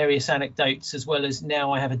 Some hilarious anecdotes, as well as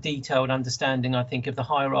now I have a detailed understanding, I think, of the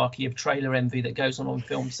hierarchy of trailer envy that goes on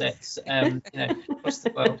film sets across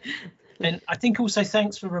the world. And I think also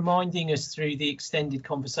thanks for reminding us through the extended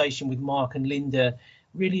conversation with Mark and Linda,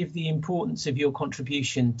 really of the importance of your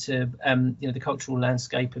contribution to the cultural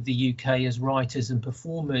landscape of the UK as writers and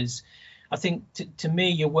performers. I think to me,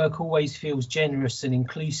 your work always feels generous and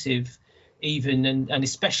inclusive, even and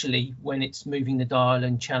especially when it's moving the dial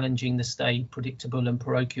and challenging the stay predictable and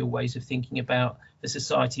parochial ways of thinking about the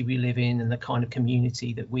society we live in and the kind of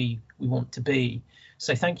community that we want to be.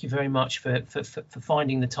 So thank you very much for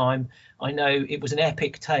finding the time. I know it was an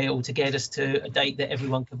epic tale to get us to a date that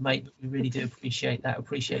everyone could make, but we really do appreciate that.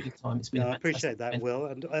 Appreciate your time. It's been I appreciate that, Will,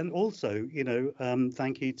 and also, you know,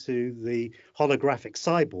 thank you to the holographic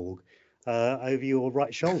cyborg over your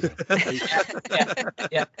right shoulder.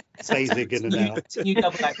 yeah. Phasing in and out. New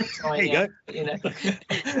double act. There you go. You know.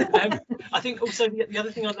 I think also the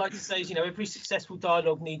other thing I'd like to say is, you know, every successful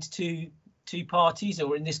dialogue needs two parties,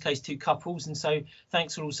 or in this case 2 couples, and so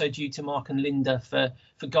thanks are also due to Mark and Linda for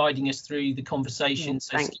guiding us through the conversation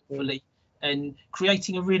so skillfully and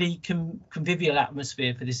creating a really convivial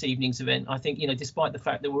atmosphere for this evening's event. I think, you know, despite the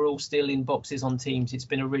fact that we're all still in boxes on Teams, it's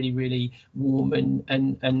been a really warm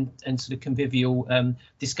and sort of convivial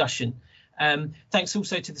discussion. Thanks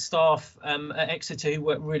also to the staff at Exeter who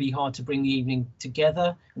worked really hard to bring the evening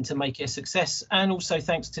together and to make it a success. And also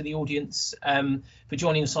thanks to the audience for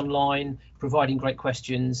joining us online, providing great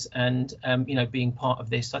questions and, you know, being part of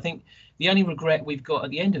this. I think the only regret we've got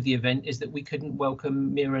at the end of the event is that we couldn't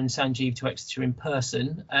welcome Meera and Sanjeev to Exeter in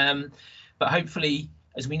person. But hopefully,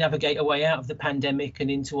 as we navigate our way out of the pandemic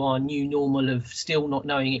and into our new normal of still not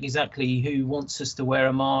knowing exactly who wants us to wear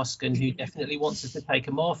a mask and who definitely wants us to take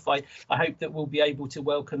them off, I hope that we'll be able to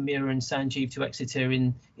welcome Meera and Sanjeev to Exeter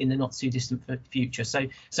in the not too distant future. So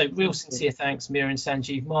real sincere thanks, Meera and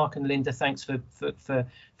Sanjeev. Mark and Linda, thanks for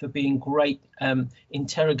being great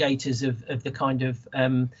interrogators of the kind of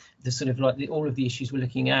the sort of like all of the issues we're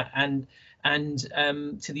looking at. And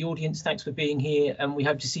to the audience, thanks for being here, and we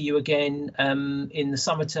hope to see you again in the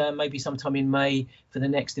summer term, maybe sometime in May, for the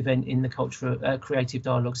next event in the Cultural Creative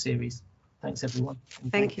Dialogue series. Thanks everyone.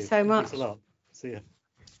 Thank you so much. Thanks a lot. See you.